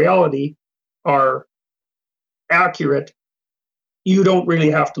structure of reality are accurate, you don't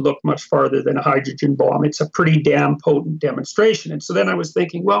really have to look much farther than a hydrogen bomb. It's a pretty damn potent demonstration. And so then I was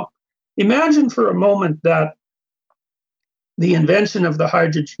thinking, well, imagine for a moment that the invention of the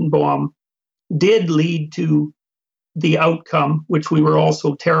hydrogen bomb did lead to the outcome, which we were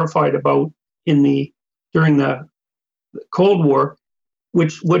also terrified about during the Cold War,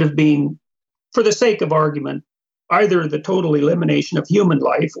 which would have been, for the sake of argument, either the total elimination of human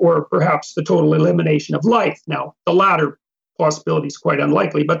life or perhaps the total elimination of life. Now, the latter possibility is quite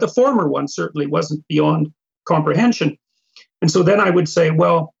unlikely, but the former one certainly wasn't beyond comprehension. And so then I would say,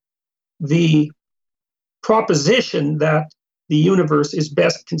 well, the proposition that the universe is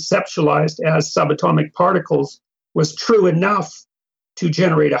best conceptualized as subatomic particles was true enough to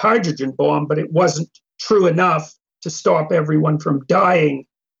generate a hydrogen bomb, but it wasn't true enough to stop everyone from dying.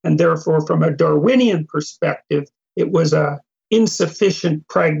 And therefore, from a Darwinian perspective, it was an insufficient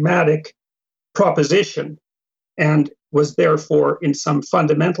pragmatic proposition and was therefore, in some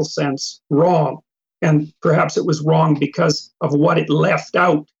fundamental sense, wrong. And perhaps it was wrong because of what it left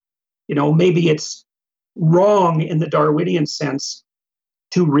out. Maybe it's wrong in the Darwinian sense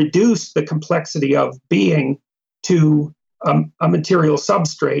to reduce the complexity of being to a material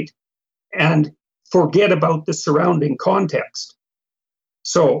substrate and forget about the surrounding context.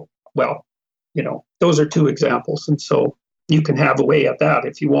 So, well, those are two examples. And so you can have a way at that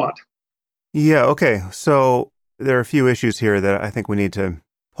if you want. Yeah, okay. So there are a few issues here that I think we need to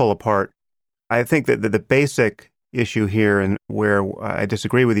pull apart. I think that the basic issue here, and where I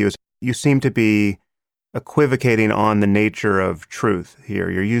disagree with you, is you seem to be equivocating on the nature of truth here.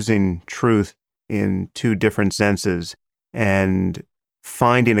 You're using truth in two different senses and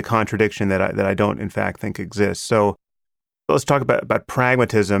finding a contradiction that I don't, in fact, think exists. So let's talk about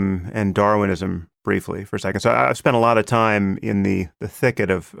pragmatism and Darwinism briefly for a second. So I've spent a lot of time in the thicket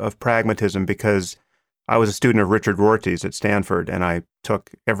of pragmatism because I was a student of Richard Rorty's at Stanford, and I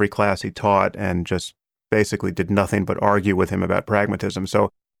took every class he taught and just basically did nothing but argue with him about pragmatism. So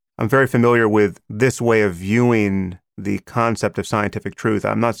I'm very familiar with this way of viewing the concept of scientific truth.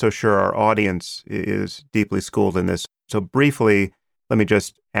 I'm not so sure our audience is deeply schooled in this. So briefly, let me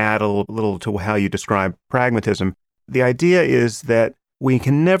just add a little to how you describe pragmatism. The idea is that we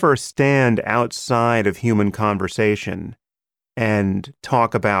can never stand outside of human conversation and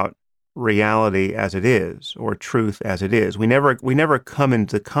talk about reality as it is or truth as it is. We never come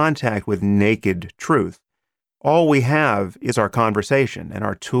into contact with naked truth. All we have is our conversation and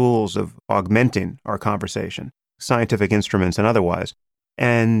our tools of augmenting our conversation, scientific instruments and otherwise.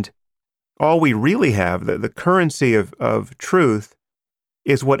 And all we really have, the currency of truth,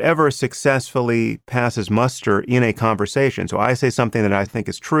 is whatever successfully passes muster in a conversation. So I say something that I think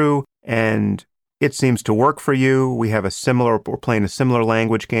is true, and it seems to work for you. We're playing a similar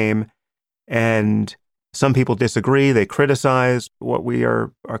language game, and some people disagree. They criticize what we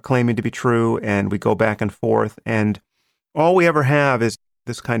are claiming to be true, and we go back and forth. And all we ever have is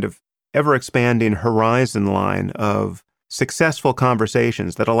this kind of ever-expanding horizon line of successful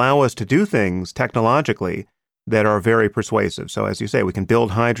conversations that allow us to do things technologically that are very persuasive. So as you say, we can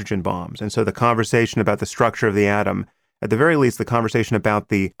build hydrogen bombs. And so the conversation about the structure of the atom, at the very least, the conversation about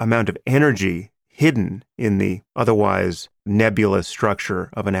the amount of energy hidden in the otherwise nebulous structure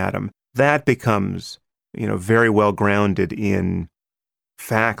of an atom, that becomes, very well grounded in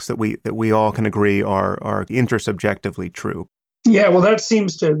facts that we all can agree are intersubjectively true. Yeah, well, that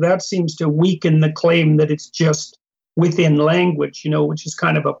seems to weaken the claim that it's just within language, which is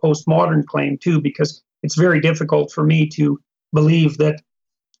kind of a postmodern claim too, because it's very difficult for me to believe that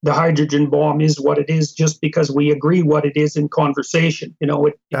the hydrogen bomb is what it is just because we agree what it is in conversation.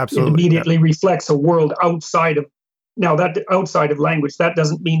 It immediately reflects a world outside of language. That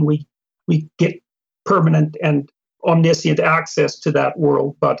doesn't mean we get permanent and omniscient access to that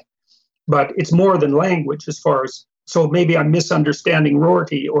world, but it's more than language as far as. So maybe I'm misunderstanding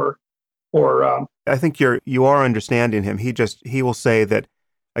Rorty or I think you are understanding him. He will say that,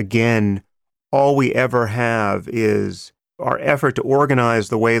 again, all we ever have is our effort to organize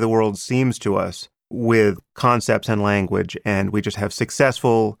the way the world seems to us with concepts and language, and we just have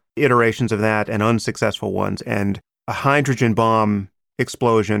successful iterations of that and unsuccessful ones. And a hydrogen bomb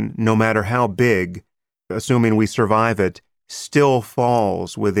explosion, no matter how big, assuming we survive it, still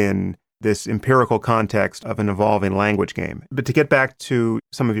falls within this empirical context of an evolving language game. But to get back to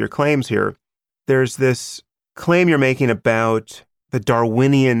some of your claims here, there's this claim you're making about the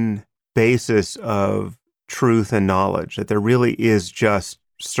Darwinian basis of truth and knowledge, that there really is just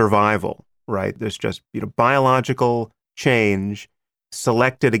survival, right? There's just, biological change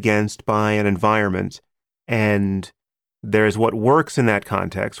selected against by an environment, and there's what works in that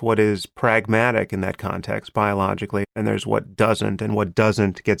context, what is pragmatic in that context biologically, and there's what doesn't, and what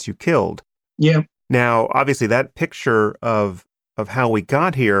doesn't gets you killed. Yeah. Now, obviously, that picture of how we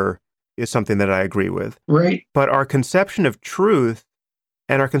got here is something that I agree with. Right. But our conception of truth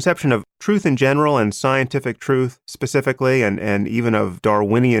and our conception of truth in general and scientific truth specifically, and even of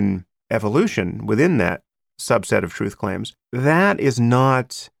Darwinian evolution within that subset of truth claims, that is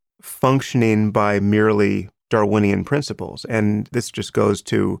not functioning by merely Darwinian principles. And this just goes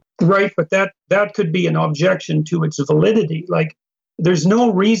to... Right, but that could be an objection to its validity. Like, there's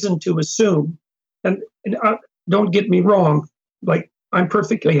no reason to assume, and don't get me wrong, like, I'm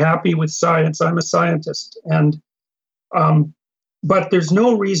perfectly happy with science. I'm a scientist. But there's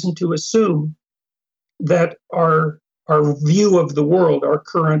no reason to assume that our view of the world, our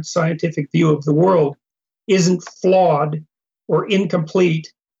current scientific view of the world, isn't flawed or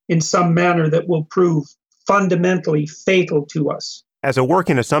incomplete in some manner that will prove fundamentally fatal to us. As a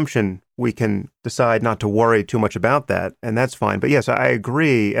working assumption, we can decide not to worry too much about that, and that's fine. But yes, I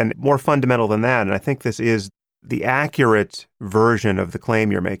agree, and more fundamental than that, and I think this is the accurate version of the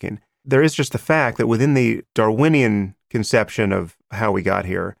claim you're making. There is just the fact that within the Darwinian conception of how we got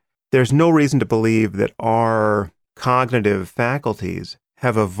here, there's no reason to believe that our cognitive faculties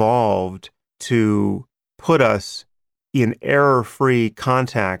have evolved to put us in error-free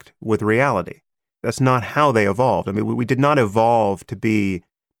contact with reality. That's not how they evolved. I mean, we did not evolve to be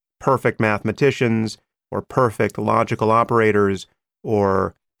perfect mathematicians or perfect logical operators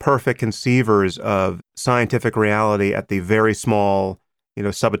or perfect conceivers of scientific reality at the very small,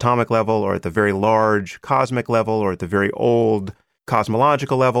 subatomic level, or at the very large cosmic level, or at the very old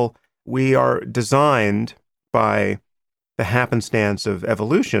cosmological level. We are designed by the happenstance of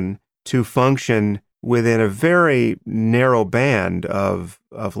evolution to function within a very narrow band of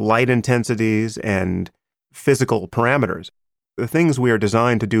light intensities and physical parameters. The things we are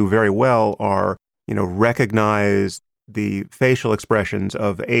designed to do very well are, recognize the facial expressions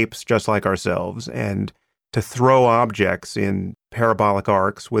of apes just like ourselves, and to throw objects in parabolic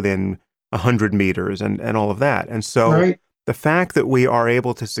arcs within 100 meters and all of that. And so Right. The fact that we are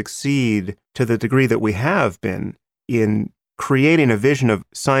able to succeed to the degree that we have been in creating a vision of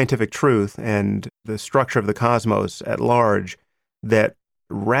scientific truth and the structure of the cosmos at large that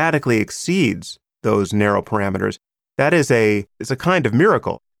radically exceeds those narrow parameters, that is a kind of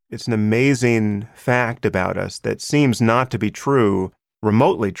miracle. It's an amazing fact about us that seems not to be true,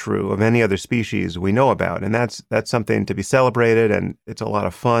 remotely true, of any other species we know about. And that's something to be celebrated, and it's a lot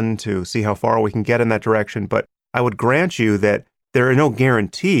of fun to see how far we can get in that direction. But I would grant you that there are no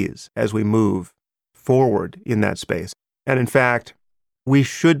guarantees as we move forward in that space. And in fact, we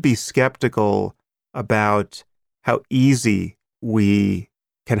should be skeptical about how easy we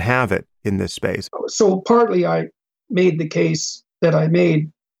can have it in this space. So partly I made the case that I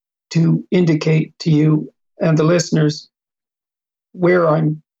made to indicate to you and the listeners where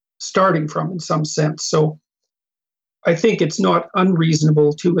I'm starting from in some sense. So I think it's not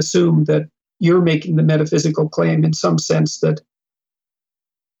unreasonable to assume that you're making the metaphysical claim in some sense that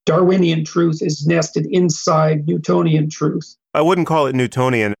Darwinian truth is nested inside Newtonian truth. I wouldn't call it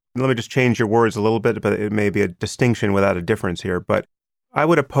Newtonian. Let me just change your words a little bit, but it may be a distinction without a difference here. But I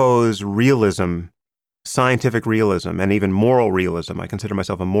would oppose realism, scientific realism, and even moral realism. I consider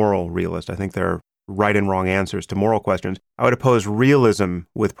myself a moral realist. I think there are right and wrong answers to moral questions. I would oppose realism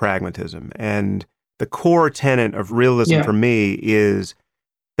with pragmatism. And the core tenet of realism for me is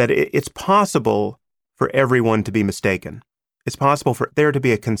that it's possible for everyone to be mistaken. It's possible for there to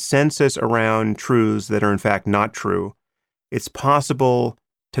be a consensus around truths that are in fact not true. It's possible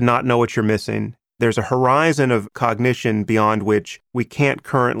to not know what you're missing. There's a horizon of cognition beyond which we can't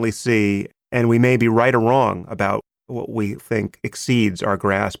currently see, and we may be right or wrong about what we think exceeds our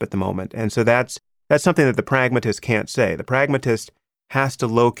grasp at the moment. And so that's something that the pragmatist can't say. The pragmatist has to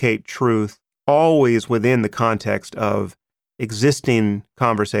locate truth always within the context of existing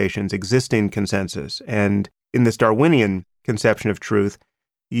conversations, existing consensus. And in this Darwinian conception of truth,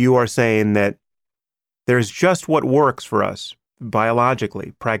 you are saying that there's just what works for us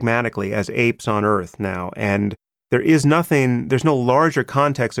biologically, pragmatically, as apes on Earth now. And there's no larger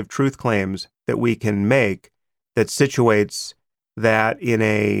context of truth claims that we can make that situates that in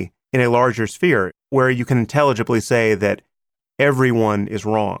a larger sphere where you can intelligibly say that everyone is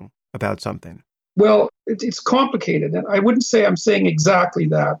wrong about something. Well, it's complicated, and I wouldn't say I'm saying exactly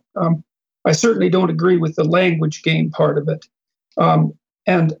that. I certainly don't agree with the language game part of it.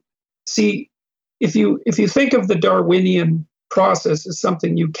 And see, if you think of the Darwinian process as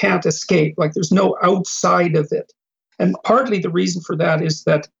something you can't escape, like there's no outside of it, and partly the reason for that is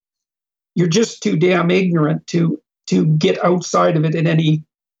that you're just too damn ignorant to get outside of it in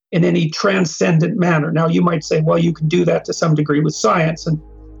any transcendent manner. Now, you might say, well, you can do that to some degree with science, and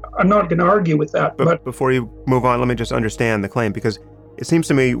I'm not going to argue with that. But before you move on, let me just understand the claim, because it seems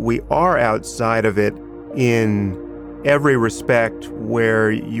to me we are outside of it in every respect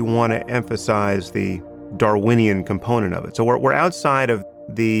where you want to emphasize the Darwinian component of it. So we're outside of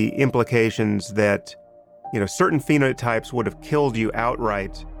the implications that, certain phenotypes would have killed you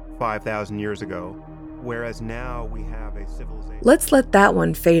outright 5,000 years ago, whereas now we have a civilization. Let's let that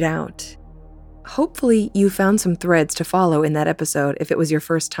one fade out. Hopefully you found some threads to follow in that episode if it was your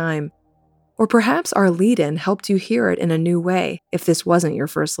first time, or perhaps our lead-in helped you hear it in a new way if this wasn't your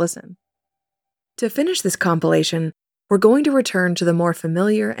first listen. To finish this compilation, we're going to return to the more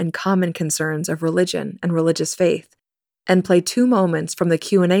familiar and common concerns of religion and religious faith, and play 2 moments from the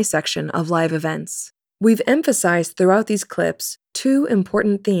Q&A section of live events. We've emphasized throughout these clips 2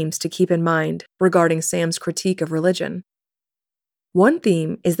 important themes to keep in mind regarding Sam's critique of religion. One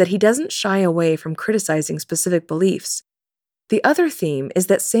theme is that he doesn't shy away from criticizing specific beliefs. The other theme is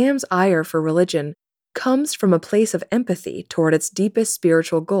that Sam's ire for religion comes from a place of empathy toward its deepest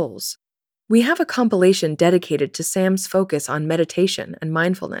spiritual goals. We have a compilation dedicated to Sam's focus on meditation and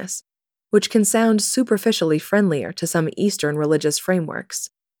mindfulness, which can sound superficially friendlier to some Eastern religious frameworks.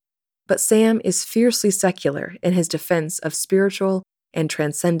 But Sam is fiercely secular in his defense of spiritual and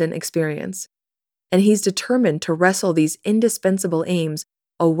transcendent experience, and he's determined to wrestle these indispensable aims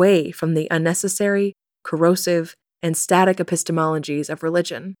away from the unnecessary, corrosive, and static epistemologies of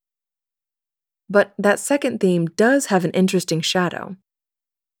religion. But that second theme does have an interesting shadow.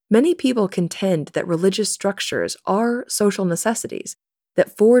 Many people contend that religious structures are social necessities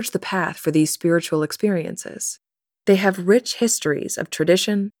that forge the path for these spiritual experiences. They have rich histories of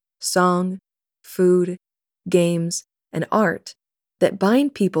tradition, song, food, games, and art that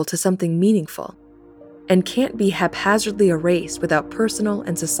bind people to something meaningful and can't be haphazardly erased without personal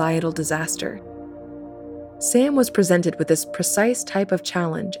and societal disaster. Sam was presented with this precise type of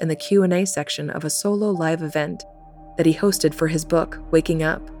challenge in the Q&A section of a solo live event that he hosted for his book, Waking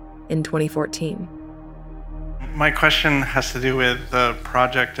Up, in 2014. My question has to do with the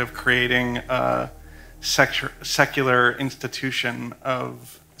project of creating a secular institution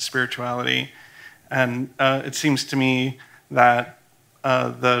of spirituality. And it seems to me that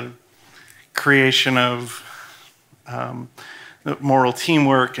the creation of the moral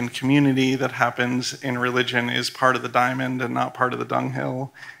teamwork and community that happens in religion is part of the diamond and not part of the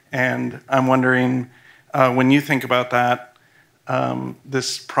dunghill. And I'm wondering, when you think about that,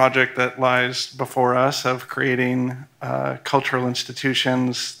 this project that lies before us of creating cultural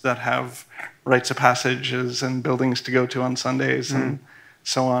institutions that have rites of passages and buildings to go to on Sundays and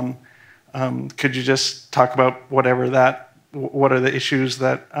so on, could you just talk about what are the issues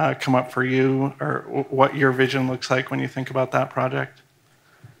that come up for you, or what your vision looks like when you think about that project?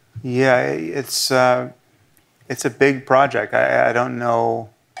 Yeah, it's a big project. I don't know.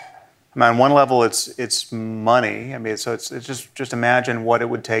 I mean, on one level, it's money. I mean, so it's just imagine what it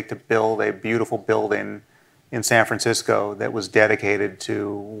would take to build a beautiful building in San Francisco that was dedicated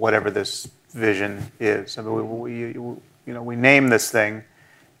to whatever this vision is. I mean, we name this thing,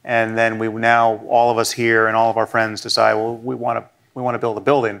 and then we now all of us here and all of our friends decide, well, we want to build a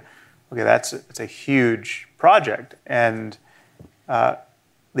building. Okay, it's a huge project, and the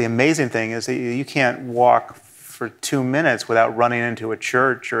amazing thing is that you can't walk for 2 minutes without running into a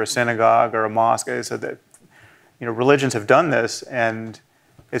church or a synagogue or a mosque. So that, religions have done this, and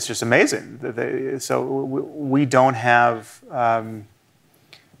it's just amazing. So we don't have.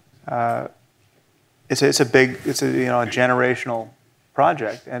 It's a generational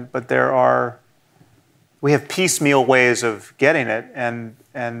project, but we have piecemeal ways of getting it, and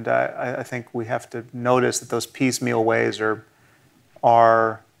I think we have to notice that those piecemeal ways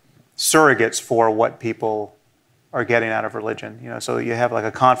are surrogates for what people are getting out of religion. So you have like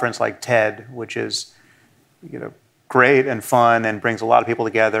a conference like TED, which is, great and fun and brings a lot of people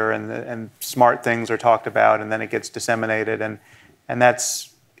together, and smart things are talked about, and then it gets disseminated, and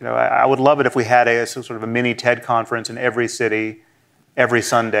that's, I would love it if we had a sort of a mini TED conference in every city, every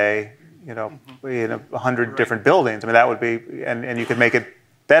Sunday, in 100 different buildings. I mean, that would be, and you could make it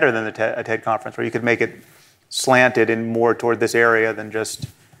better than a TED conference, where you could make it slanted in more toward this area than just,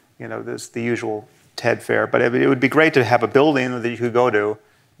 the usual TED fair. But it would be great to have a building that you could go to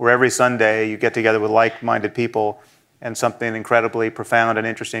where every Sunday you get together with like-minded people and something incredibly profound and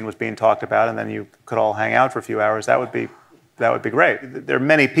interesting was being talked about, and then you could all hang out for a few hours, that would be great. There are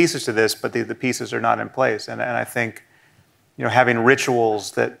many pieces to this, but the pieces are not in place. And I think, having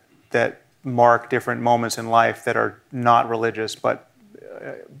rituals that mark different moments in life that are not religious, but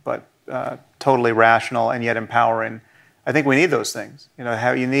totally rational and yet empowering, I think we need those things.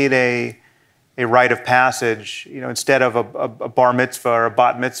 You need a rite of passage. Instead of a bar mitzvah or a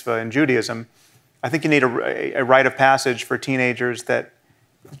bat mitzvah in Judaism, I think you need a rite of passage for teenagers that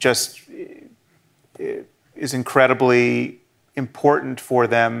just is incredibly important for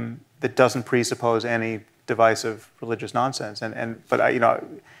them, that doesn't presuppose any divisive religious nonsense. But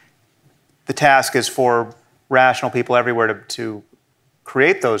the task is for rational people everywhere to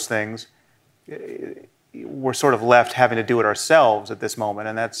create those things. We're sort of left having to do it ourselves at this moment,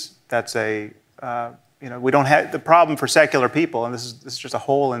 and that's a we don't have the problem for secular people, and this is just a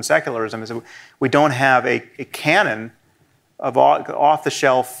hole in secularism, is that we don't have a canon of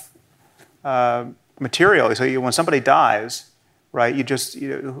off-the-shelf material. So when somebody dies, right,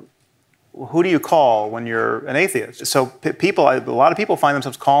 who do you call when you're an atheist? So a lot of people find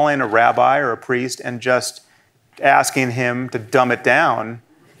themselves calling a rabbi or a priest and just asking him to dumb it down,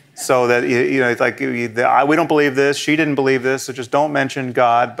 so that it's like, we don't believe this, she didn't believe this, so just don't mention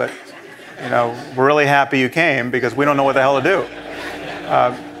God, but we're really happy you came because we don't know what the hell to do.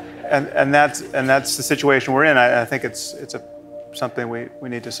 And that's the situation we're in. I think it's something we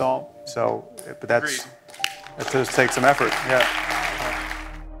need to solve. So, but that does take some effort. Yeah.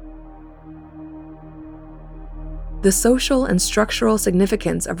 The social and structural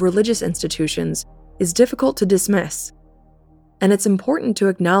significance of religious institutions is difficult to dismiss, and it's important to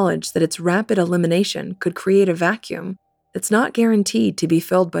acknowledge that its rapid elimination could create a vacuum that's not guaranteed to be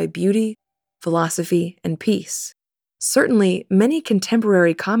filled by beauty, philosophy, and peace. Certainly, many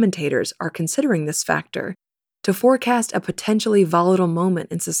contemporary commentators are considering this factor to forecast a potentially volatile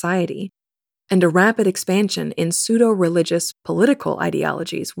moment in society and a rapid expansion in pseudo-religious political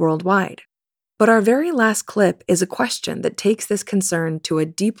ideologies worldwide. But our very last clip is a question that takes this concern to a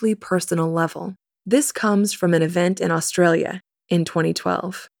deeply personal level. This comes from an event in Australia in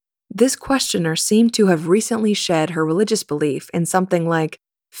 2012. This questioner seemed to have recently shed her religious belief in something like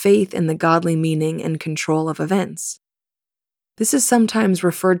faith in the godly meaning and control of events. This is sometimes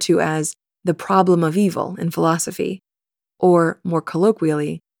referred to as the problem of evil in philosophy, or more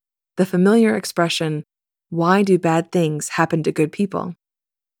colloquially, the familiar expression, why do bad things happen to good people?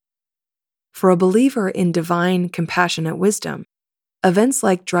 For a believer in divine, compassionate wisdom, events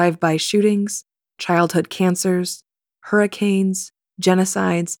like drive-by shootings, childhood cancers, hurricanes,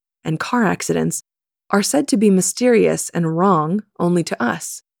 genocides, and car accidents are said to be mysterious and wrong only to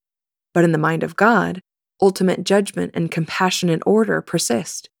us. But in the mind of God, ultimate judgment and compassionate order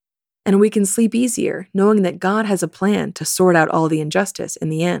persist, and we can sleep easier knowing that God has a plan to sort out all the injustice in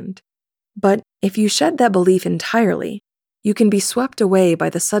the end. But if you shed that belief entirely, you can be swept away by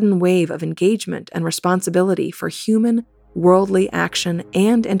the sudden wave of engagement and responsibility for human, worldly action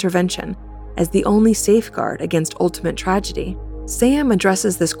and intervention as the only safeguard against ultimate tragedy. Sam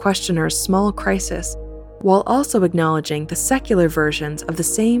addresses this questioner's small crisis while also acknowledging the secular versions of the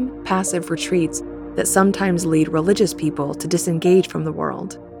same passive retreats that sometimes lead religious people to disengage from the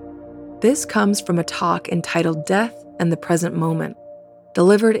world. This comes from a talk entitled Death and the Present Moment,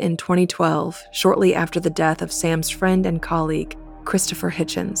 delivered in 2012, shortly after the death of Sam's friend and colleague, Christopher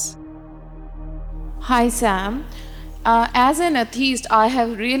Hitchens. Hi, Sam. As an atheist, I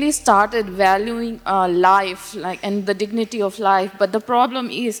have really started valuing life, and the dignity of life. But the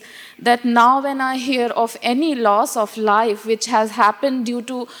problem is that now when I hear of any loss of life which has happened due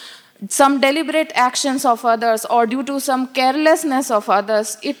to some deliberate actions of others or due to some carelessness of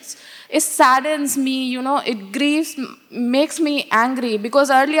others, it saddens me, it grieves, makes me angry. Because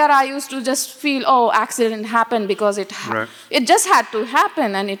earlier I used to just feel, accident happened because it just had to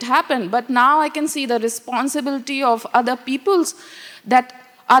happen, and it happened. But now I can see the responsibility of other people's, that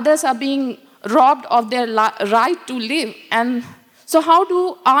others are being robbed of their right to live. And so how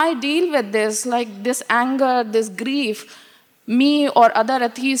do I deal with this, like this anger, this grief, me or other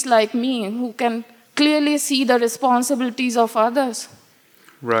atheists like me who can clearly see the responsibilities of others?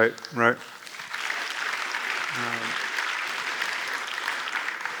 Right.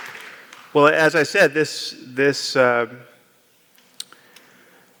 Well, as I said, the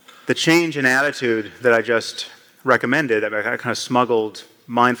change in attitude that I just recommended, I kind of smuggled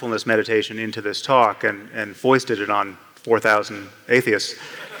mindfulness meditation into this talk and foisted it on 4,000 atheists.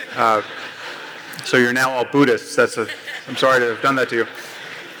 So you're now all Buddhists. I'm sorry to have done that to you.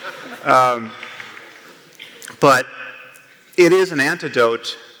 But it is an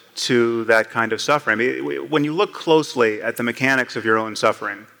antidote to that kind of suffering. I mean, when you look closely at the mechanics of your own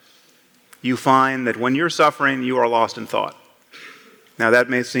suffering, you find that when you're suffering, you are lost in thought. Now, that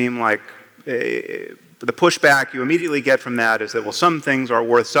may seem like the pushback you immediately get from that is that, well, some things are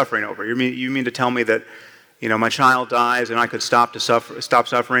worth suffering over. You mean to tell me that, my child dies and I could stop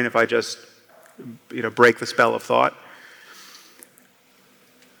suffering if I just, break the spell of thought?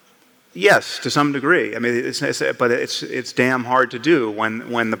 Yes, to some degree. I mean, but it's damn hard to do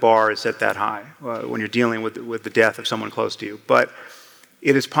when the bar is set that high, when you're dealing with the death of someone close to you. But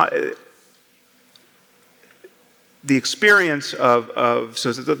it is the experience of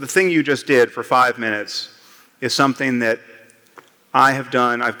so the thing you just did for 5 minutes is something that I have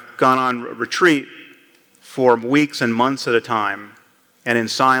done. I've gone on retreat for weeks and months at a time, and in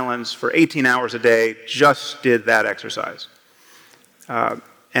silence for 18 hours a day, just did that exercise.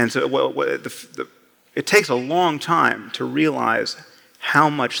 And so it takes a long time to realize how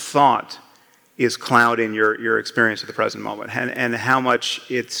much thought is clouding your experience of the present moment, and how much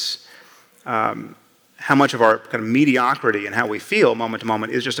how much of our kind of mediocrity and how we feel moment to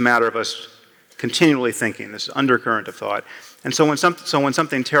moment is just a matter of us continually thinking, this undercurrent of thought. And so when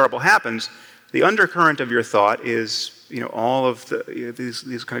something terrible happens, the undercurrent of your thought is all of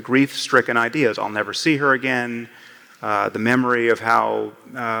these kind of grief-stricken ideas. I'll never see her again. The memory of how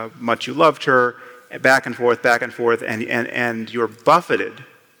much you loved her, back and forth, and you're buffeted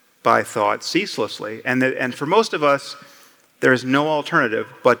by thought ceaselessly. And for most of us, there is no alternative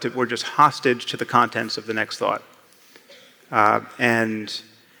but we're just hostage to the contents of the next thought. And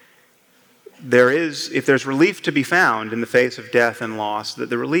if there's relief to be found in the face of death and loss,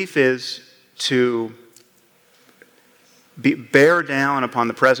 the relief is to bear down upon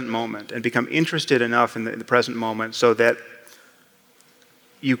the present moment and become interested enough in the present moment so that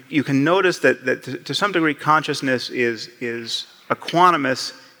you can notice that to some degree consciousness is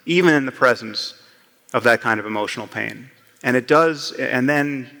equanimous even in the presence of that kind of emotional pain. And it does, and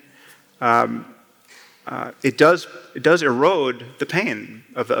then it does erode the pain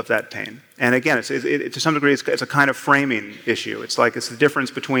of that pain. And again, to some degree, it's a kind of framing issue. It's the difference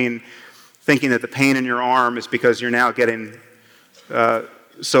between thinking that the pain in your arm is because you're now getting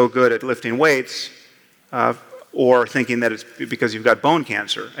so good at lifting weights, or thinking that it's because you've got bone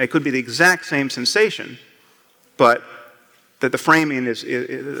cancer. It could be the exact same sensation, but that the framing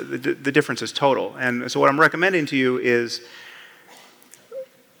the difference is total. And so what I'm recommending to you is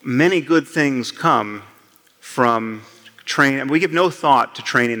many good things come from training. We give no thought to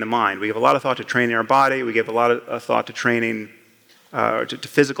training the mind. We give a lot of thought to training our body. We give a lot of thought to training, to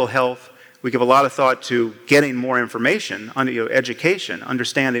physical health. We give a lot of thought to getting more information, education,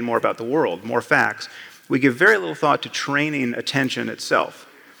 understanding more about the world, more facts. We give very little thought to training attention itself.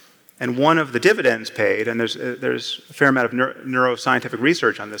 And one of the dividends paid, and there's a fair amount of neuroscientific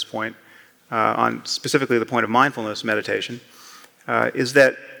research on this point, on specifically the point of mindfulness meditation, is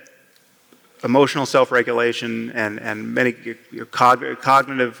that emotional self-regulation and many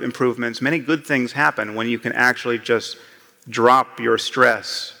cognitive improvements, many good things happen when you can actually just drop your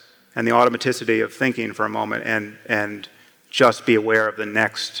stress and the automaticity of thinking for a moment and just be aware of the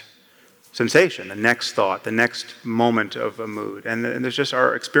next sensation, the next thought, the next moment of a mood. And there's just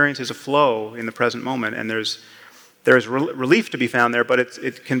our experience is a flow in the present moment, and there's relief to be found there, but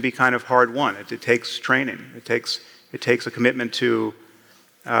it can be kind of hard won. It takes training. It takes a commitment to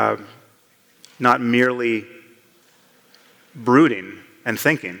not merely brooding and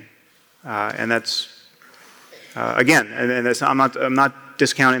thinking, and that's again. And that's, I'm not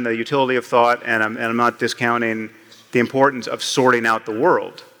discounting the utility of thought, and I'm not discounting the importance of sorting out the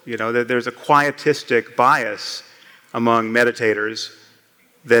world. There's a quietistic bias among meditators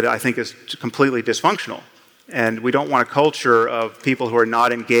that I think is completely dysfunctional. And we don't want a culture of people who are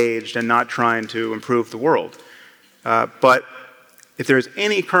not engaged and not trying to improve the world. But if there's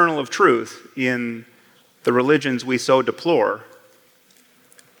any kernel of truth in the religions we so deplore,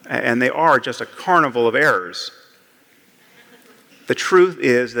 and they are just a carnival of errors, the truth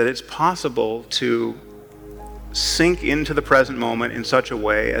is that it's possible to sink into the present moment in such a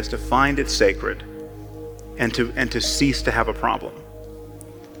way as to find it sacred and to cease to have a problem.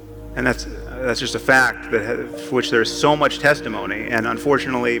 And that's just a fact for which there's so much testimony, and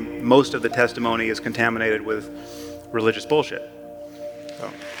unfortunately most of the testimony is contaminated with religious bullshit.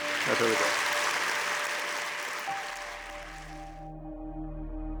 So that's really good.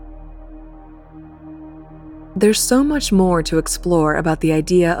 There's so much more to explore about the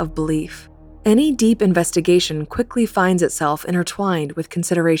idea of belief. Any deep investigation quickly finds itself intertwined with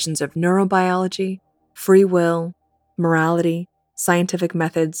considerations of neurobiology, free will, morality, scientific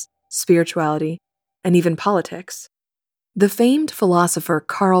methods, spirituality, and even politics. The famed philosopher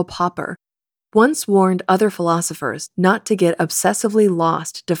Karl Popper once warned other philosophers not to get obsessively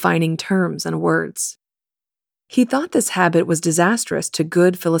lost defining terms and words. He thought this habit was disastrous to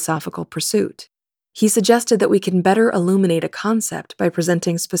good philosophical pursuit. He suggested that we can better illuminate a concept by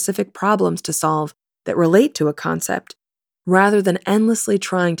presenting specific problems to solve that relate to a concept, rather than endlessly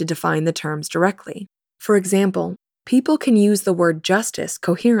trying to define the terms directly. For example, people can use the word justice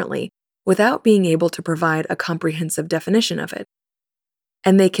coherently without being able to provide a comprehensive definition of it.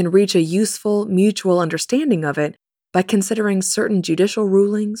 And they can reach a useful mutual understanding of it by considering certain judicial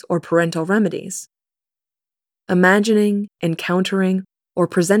rulings or parental remedies. Imagining, encountering, or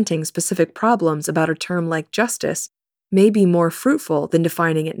presenting specific problems about a term like justice may be more fruitful than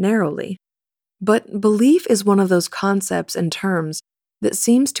defining it narrowly. But belief is one of those concepts and terms that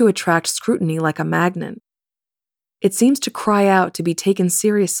seems to attract scrutiny like a magnet. It seems to cry out to be taken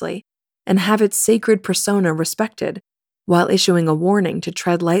seriously and have its sacred persona respected, while issuing a warning to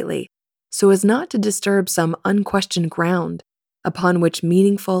tread lightly so as not to disturb some unquestioned ground upon which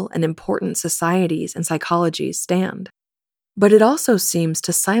meaningful and important societies and psychologies stand. But it also seems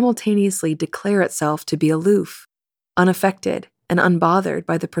to simultaneously declare itself to be aloof, unaffected, and unbothered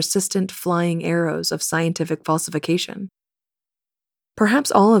by the persistent flying arrows of scientific falsification.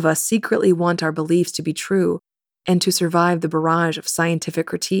 Perhaps all of us secretly want our beliefs to be true and to survive the barrage of scientific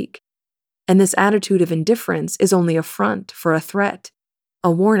critique, and this attitude of indifference is only a front for a threat,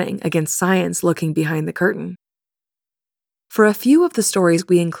 a warning against science looking behind the curtain. For a few of the stories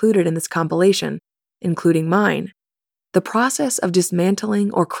we included in this compilation, including mine, the process of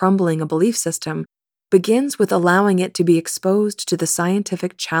dismantling or crumbling a belief system begins with allowing it to be exposed to the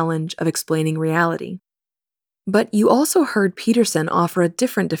scientific challenge of explaining reality. But you also heard Peterson offer a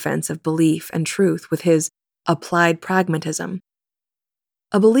different defense of belief and truth with his applied pragmatism.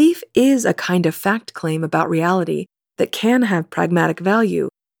 A belief is a kind of fact claim about reality that can have pragmatic value,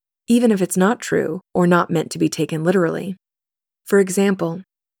 even if it's not true or not meant to be taken literally. For example,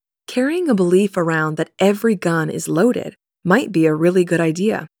 carrying a belief around that every gun is loaded might be a really good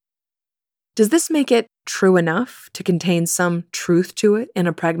idea. Does this make it true enough to contain some truth to it in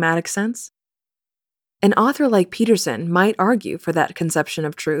a pragmatic sense? An author like Peterson might argue for that conception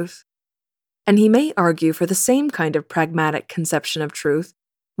of truth, and he may argue for the same kind of pragmatic conception of truth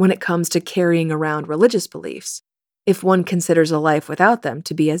when it comes to carrying around religious beliefs, if one considers a life without them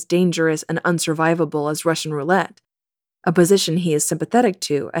to be as dangerous and unsurvivable as Russian roulette, a position he is sympathetic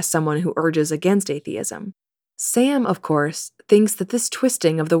to as someone who urges against atheism. Sam, of course, thinks that this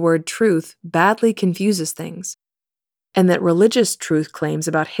twisting of the word truth badly confuses things, and that religious truth claims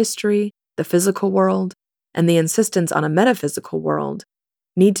about history, the physical world, and the insistence on a metaphysical world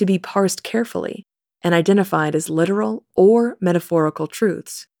need to be parsed carefully and identified as literal or metaphorical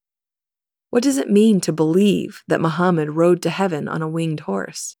truths. What does it mean to believe that Muhammad rode to heaven on a winged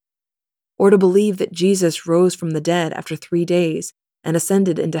horse? Or to believe that Jesus rose from the dead after 3 days and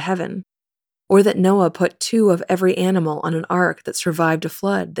ascended into heaven? Or that Noah put 2 of every animal on an ark that survived a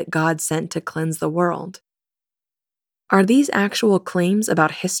flood that God sent to cleanse the world? Are these actual claims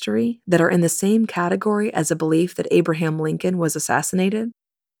about history that are in the same category as a belief that Abraham Lincoln was assassinated?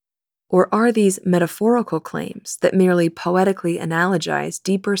 Or are these metaphorical claims that merely poetically analogize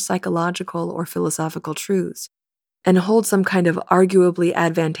deeper psychological or philosophical truths and hold some kind of arguably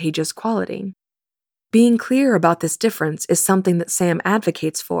advantageous quality? Being clear about this difference is something that Sam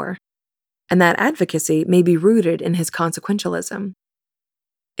advocates for, and that advocacy may be rooted in his consequentialism.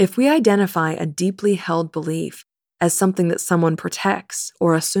 If we identify a deeply held belief as something that someone protects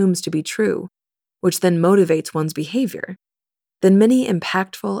or assumes to be true, which then motivates one's behavior, then many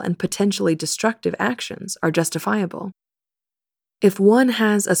impactful and potentially destructive actions are justifiable. If one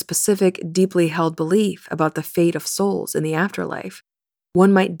has a specific, deeply held belief about the fate of souls in the afterlife,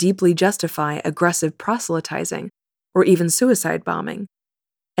 one might deeply justify aggressive proselytizing or even suicide bombing,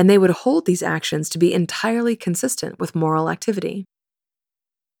 and they would hold these actions to be entirely consistent with moral activity.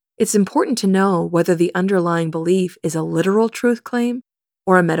 It's important to know whether the underlying belief is a literal truth claim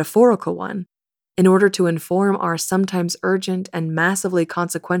or a metaphorical one, in order to inform our sometimes urgent and massively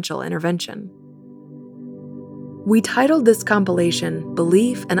consequential intervention. We titled this compilation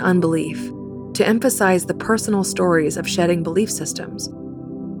Belief and Unbelief to emphasize the personal stories of shedding belief systems,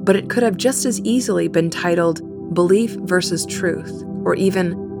 but it could have just as easily been titled Belief versus Truth, or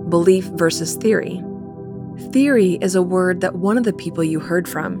even Belief versus Theory. Theory is a word that one of the people you heard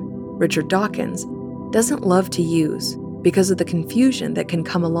from, Richard Dawkins, doesn't love to use because of the confusion that can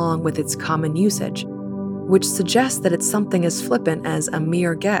come along with its common usage, which suggests that it's something as flippant as a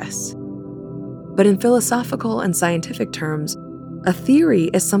mere guess. But in philosophical and scientific terms, a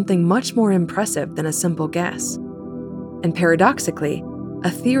theory is something much more impressive than a simple guess. And paradoxically, a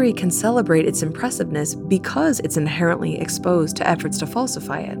theory can celebrate its impressiveness because it's inherently exposed to efforts to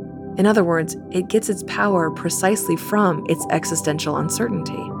falsify it. In other words, it gets its power precisely from its existential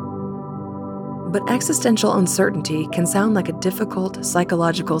uncertainty. But existential uncertainty can sound like a difficult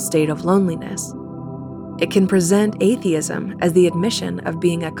psychological state of loneliness. It can present atheism as the admission of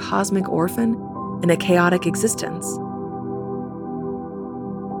being a cosmic orphan in a chaotic existence.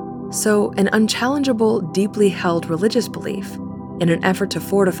 So, an unchallengeable, deeply held religious belief, in an effort to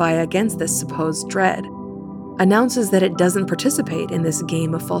fortify against this supposed dread, announces that it doesn't participate in this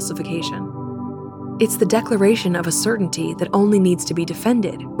game of falsification. It's the declaration of a certainty that only needs to be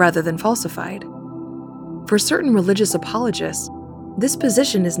defended rather than falsified. For certain religious apologists, this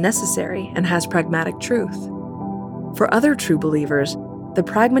position is necessary and has pragmatic truth. For other true believers, the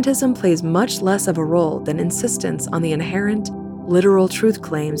pragmatism plays much less of a role than insistence on the inherent, literal truth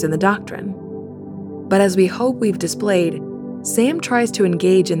claims in the doctrine. But as we hope we've displayed, Sam tries to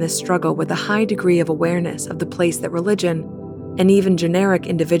engage in this struggle with a high degree of awareness of the place that religion, and even generic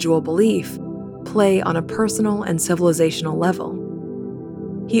individual belief, play on a personal and civilizational level.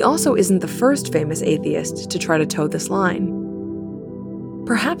 He also isn't the first famous atheist to try to toe this line.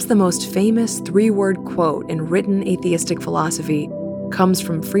 Perhaps the most famous three-word quote in written atheistic philosophy comes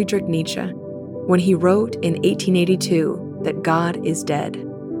from Friedrich Nietzsche, when he wrote in 1882 that God is dead.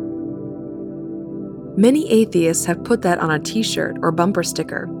 Many atheists have put that on a t-shirt or bumper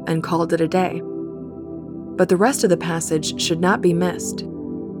sticker and called it a day. But the rest of the passage should not be missed.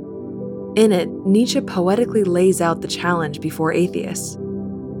 In it, Nietzsche poetically lays out the challenge before atheists: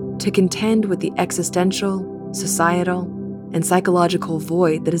 to contend with the existential, societal, and psychological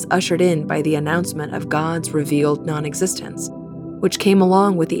void that is ushered in by the announcement of God's revealed non-existence, which came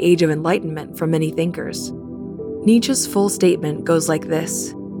along with the Age of Enlightenment for many thinkers. Nietzsche's full statement goes like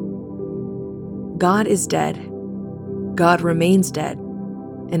this: God is dead. God remains dead,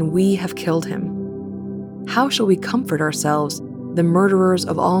 and we have killed him. How shall we comfort ourselves, the murderers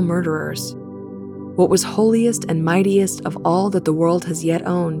of all murderers? What was holiest and mightiest of all that the world has yet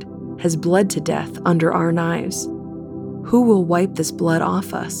owned has bled to death under our knives. Who will wipe this blood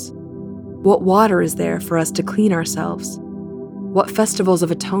off us? What water is there for us to clean ourselves? What festivals of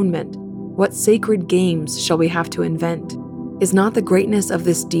atonement, what sacred games shall we have to invent? Is not the greatness of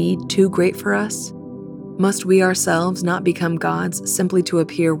this deed too great for us? Must we ourselves not become gods simply to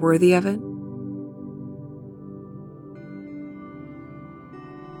appear worthy of it?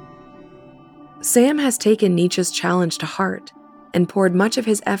 Sam has taken Nietzsche's challenge to heart and poured much of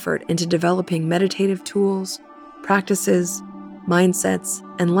his effort into developing meditative tools, practices, mindsets,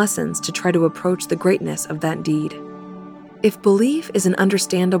 and lessons to try to approach the greatness of that deed. If belief is an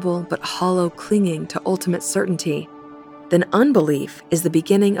understandable but hollow clinging to ultimate certainty, then unbelief is the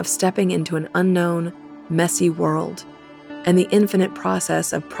beginning of stepping into an unknown, messy world, and the infinite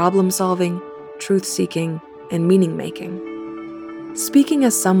process of problem-solving, truth-seeking, and meaning-making. Speaking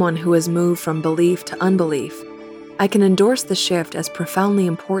as someone who has moved from belief to unbelief, I can endorse the shift as profoundly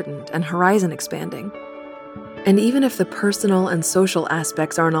important and horizon-expanding. And even if the personal and social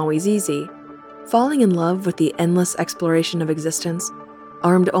aspects aren't always easy, falling in love with the endless exploration of existence,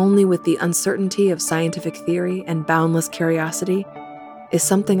 armed only with the uncertainty of scientific theory and boundless curiosity, is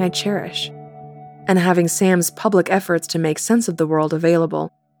something I cherish. And having Sam's public efforts to make sense of the world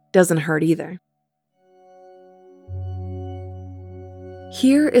available doesn't hurt either.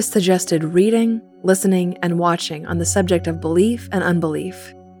 Here is suggested reading, listening, and watching on the subject of belief and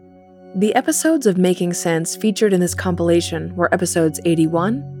unbelief. The episodes of Making Sense featured in this compilation were episodes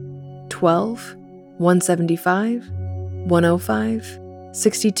 81, 12, 175, 105,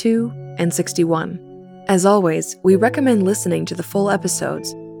 62, and 61. As always, we recommend listening to the full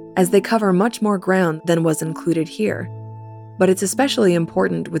episodes, as they cover much more ground than was included here. But it's especially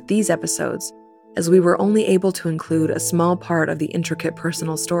important with these episodes, as we were only able to include a small part of the intricate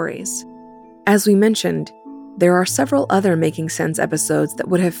personal stories. As we mentioned, there are several other Making Sense episodes that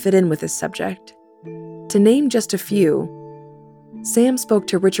would have fit in with this subject. To name just a few, Sam spoke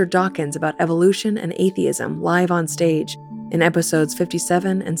to Richard Dawkins about evolution and atheism live on stage in episodes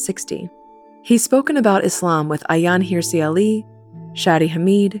 57 and 60. He's spoken about Islam with Ayaan Hirsi Ali, Shadi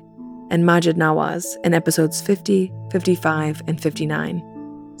Hamid, and Majid Nawaz in episodes 50, 55, and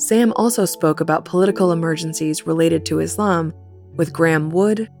 59. Sam also spoke about political emergencies related to Islam with Graham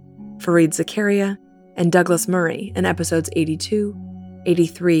Wood, Fareed Zakaria, and Douglas Murray in episodes 82,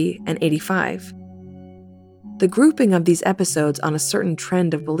 83, and 85. The grouping of these episodes on a certain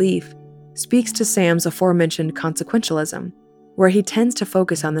trend of belief speaks to Sam's aforementioned consequentialism, where he tends to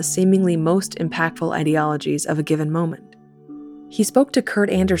focus on the seemingly most impactful ideologies of a given moment. He spoke to Kurt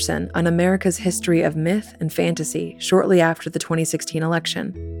Anderson on America's history of myth and fantasy shortly after the 2016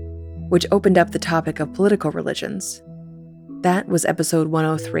 election, which opened up the topic of political religions. That was episode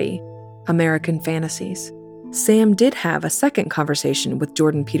 103, American Fantasies. Sam did have a second conversation with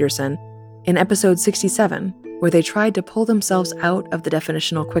Jordan Peterson in episode 67, where they tried to pull themselves out of the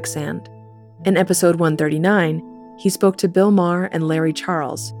definitional quicksand. In episode 139, he spoke to Bill Maher and Larry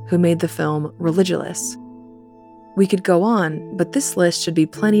Charles, who made the film Religulous. We could go on, but this list should be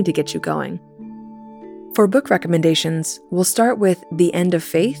plenty to get you going. For book recommendations, we'll start with The End of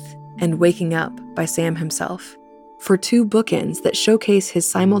Faith and Waking Up by Sam himself, for two bookends that showcase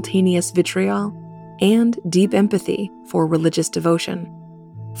his simultaneous vitriol and deep empathy for religious devotion.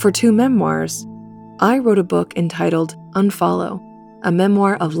 For two memoirs, I wrote a book entitled Unfollow, a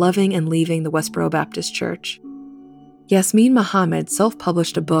memoir of loving and leaving the Westboro Baptist Church. Yasmine Mohammed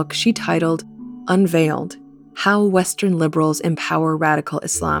self-published a book she titled Unveiled, How Western Liberals Empower Radical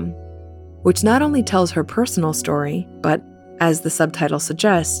Islam, which not only tells her personal story, but, as the subtitle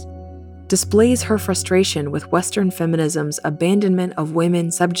suggests, displays her frustration with Western feminism's abandonment of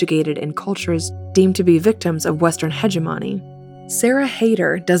women subjugated in cultures deemed to be victims of Western hegemony. Sarah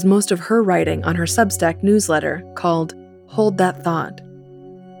Haider does most of her writing on her Substack newsletter called Hold That Thought.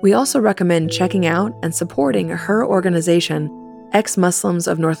 We also recommend checking out and supporting her organization, Ex-Muslims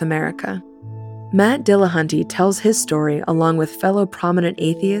of North America. Matt Dillahunty tells his story along with fellow prominent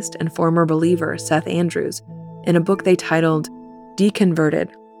atheist and former believer Seth Andrews in a book they titled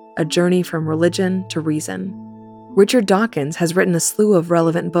Deconverted, A Journey from Religion to Reason. Richard Dawkins has written a slew of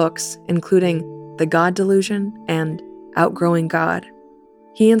relevant books, including The God Delusion and Outgrowing God.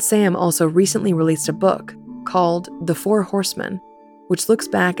 He and Sam also recently released a book called The Four Horsemen, which looks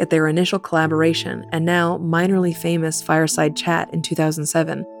back at their initial collaboration and now minorly famous fireside chat in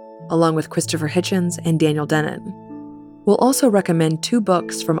 2007, along with Christopher Hitchens and Daniel Dennett. We'll also recommend two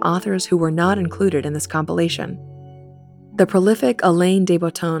books from authors who were not included in this compilation. The prolific Alain de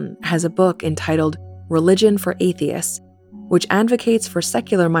Botton has a book entitled Religion for Atheists, which advocates for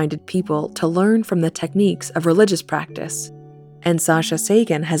secular-minded people to learn from the techniques of religious practice. And Sasha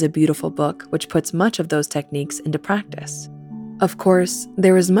Sagan has a beautiful book which puts much of those techniques into practice. Of course,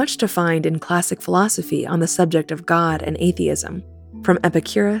 there is much to find in classic philosophy on the subject of God and atheism, from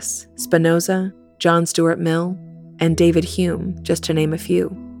Epicurus, Spinoza, John Stuart Mill, and David Hume, just to name a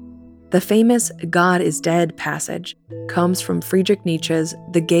few. The famous God is Dead passage comes from Friedrich Nietzsche's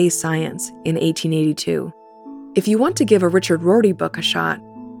The Gay Science in 1882. If you want to give a Richard Rorty book a shot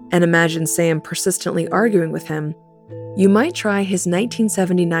and imagine Sam persistently arguing with him, you might try his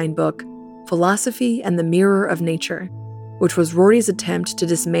 1979 book, Philosophy and the Mirror of Nature, which was Rorty's attempt to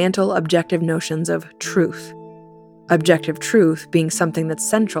dismantle objective notions of truth. Objective truth being something that's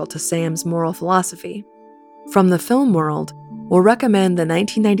central to Sam's moral philosophy. From the film world, we'll recommend the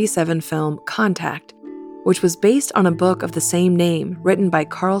 1997 film Contact, which was based on a book of the same name written by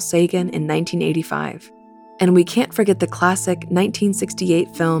Carl Sagan in 1985. And we can't forget the classic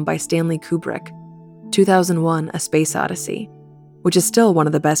 1968 film by Stanley Kubrick, 2001: A Space Odyssey, which is still one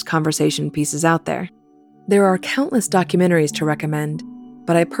of the best conversation pieces out there. There are countless documentaries to recommend,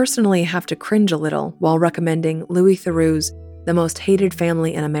 but I personally have to cringe a little while recommending Louis Theroux's The Most Hated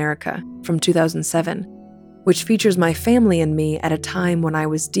Family in America from 2007, which features my family and me at a time when I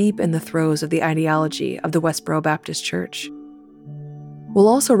was deep in the throes of the ideology of the Westboro Baptist Church. We'll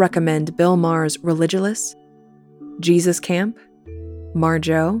also recommend Bill Maher's Religulous, Jesus Camp,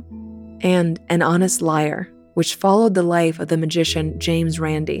 Marjo, and An Honest Liar, which followed the life of the magician James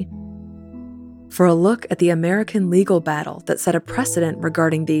Randi. For a look at the American legal battle that set a precedent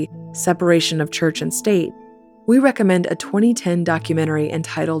regarding the separation of church and state, we recommend a 2010 documentary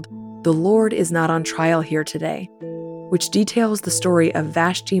entitled The Lord is Not on Trial Here Today, which details the story of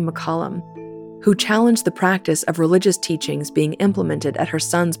Vashti McCollum, who challenged the practice of religious teachings being implemented at her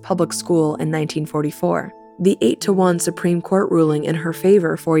son's public school in 1944. The 8-1 Supreme Court ruling in her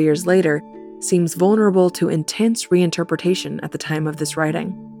favor 4 years later seems vulnerable to intense reinterpretation at the time of this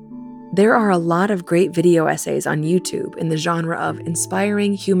writing. There are a lot of great video essays on YouTube in the genre of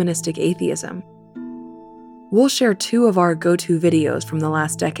inspiring humanistic atheism. We'll share two of our go-to videos from the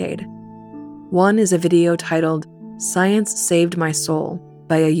last decade. One is a video titled Science Saved My Soul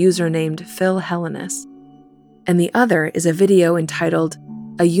by a user named Phil Hellenis, and the other is a video entitled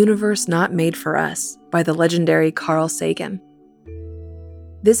A Universe Not Made for Us by the legendary Carl Sagan.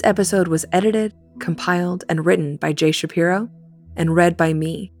 This episode was edited, compiled, and written by Jay Shapiro, and read by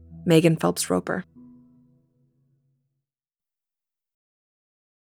me, Megan Phelps-Roper.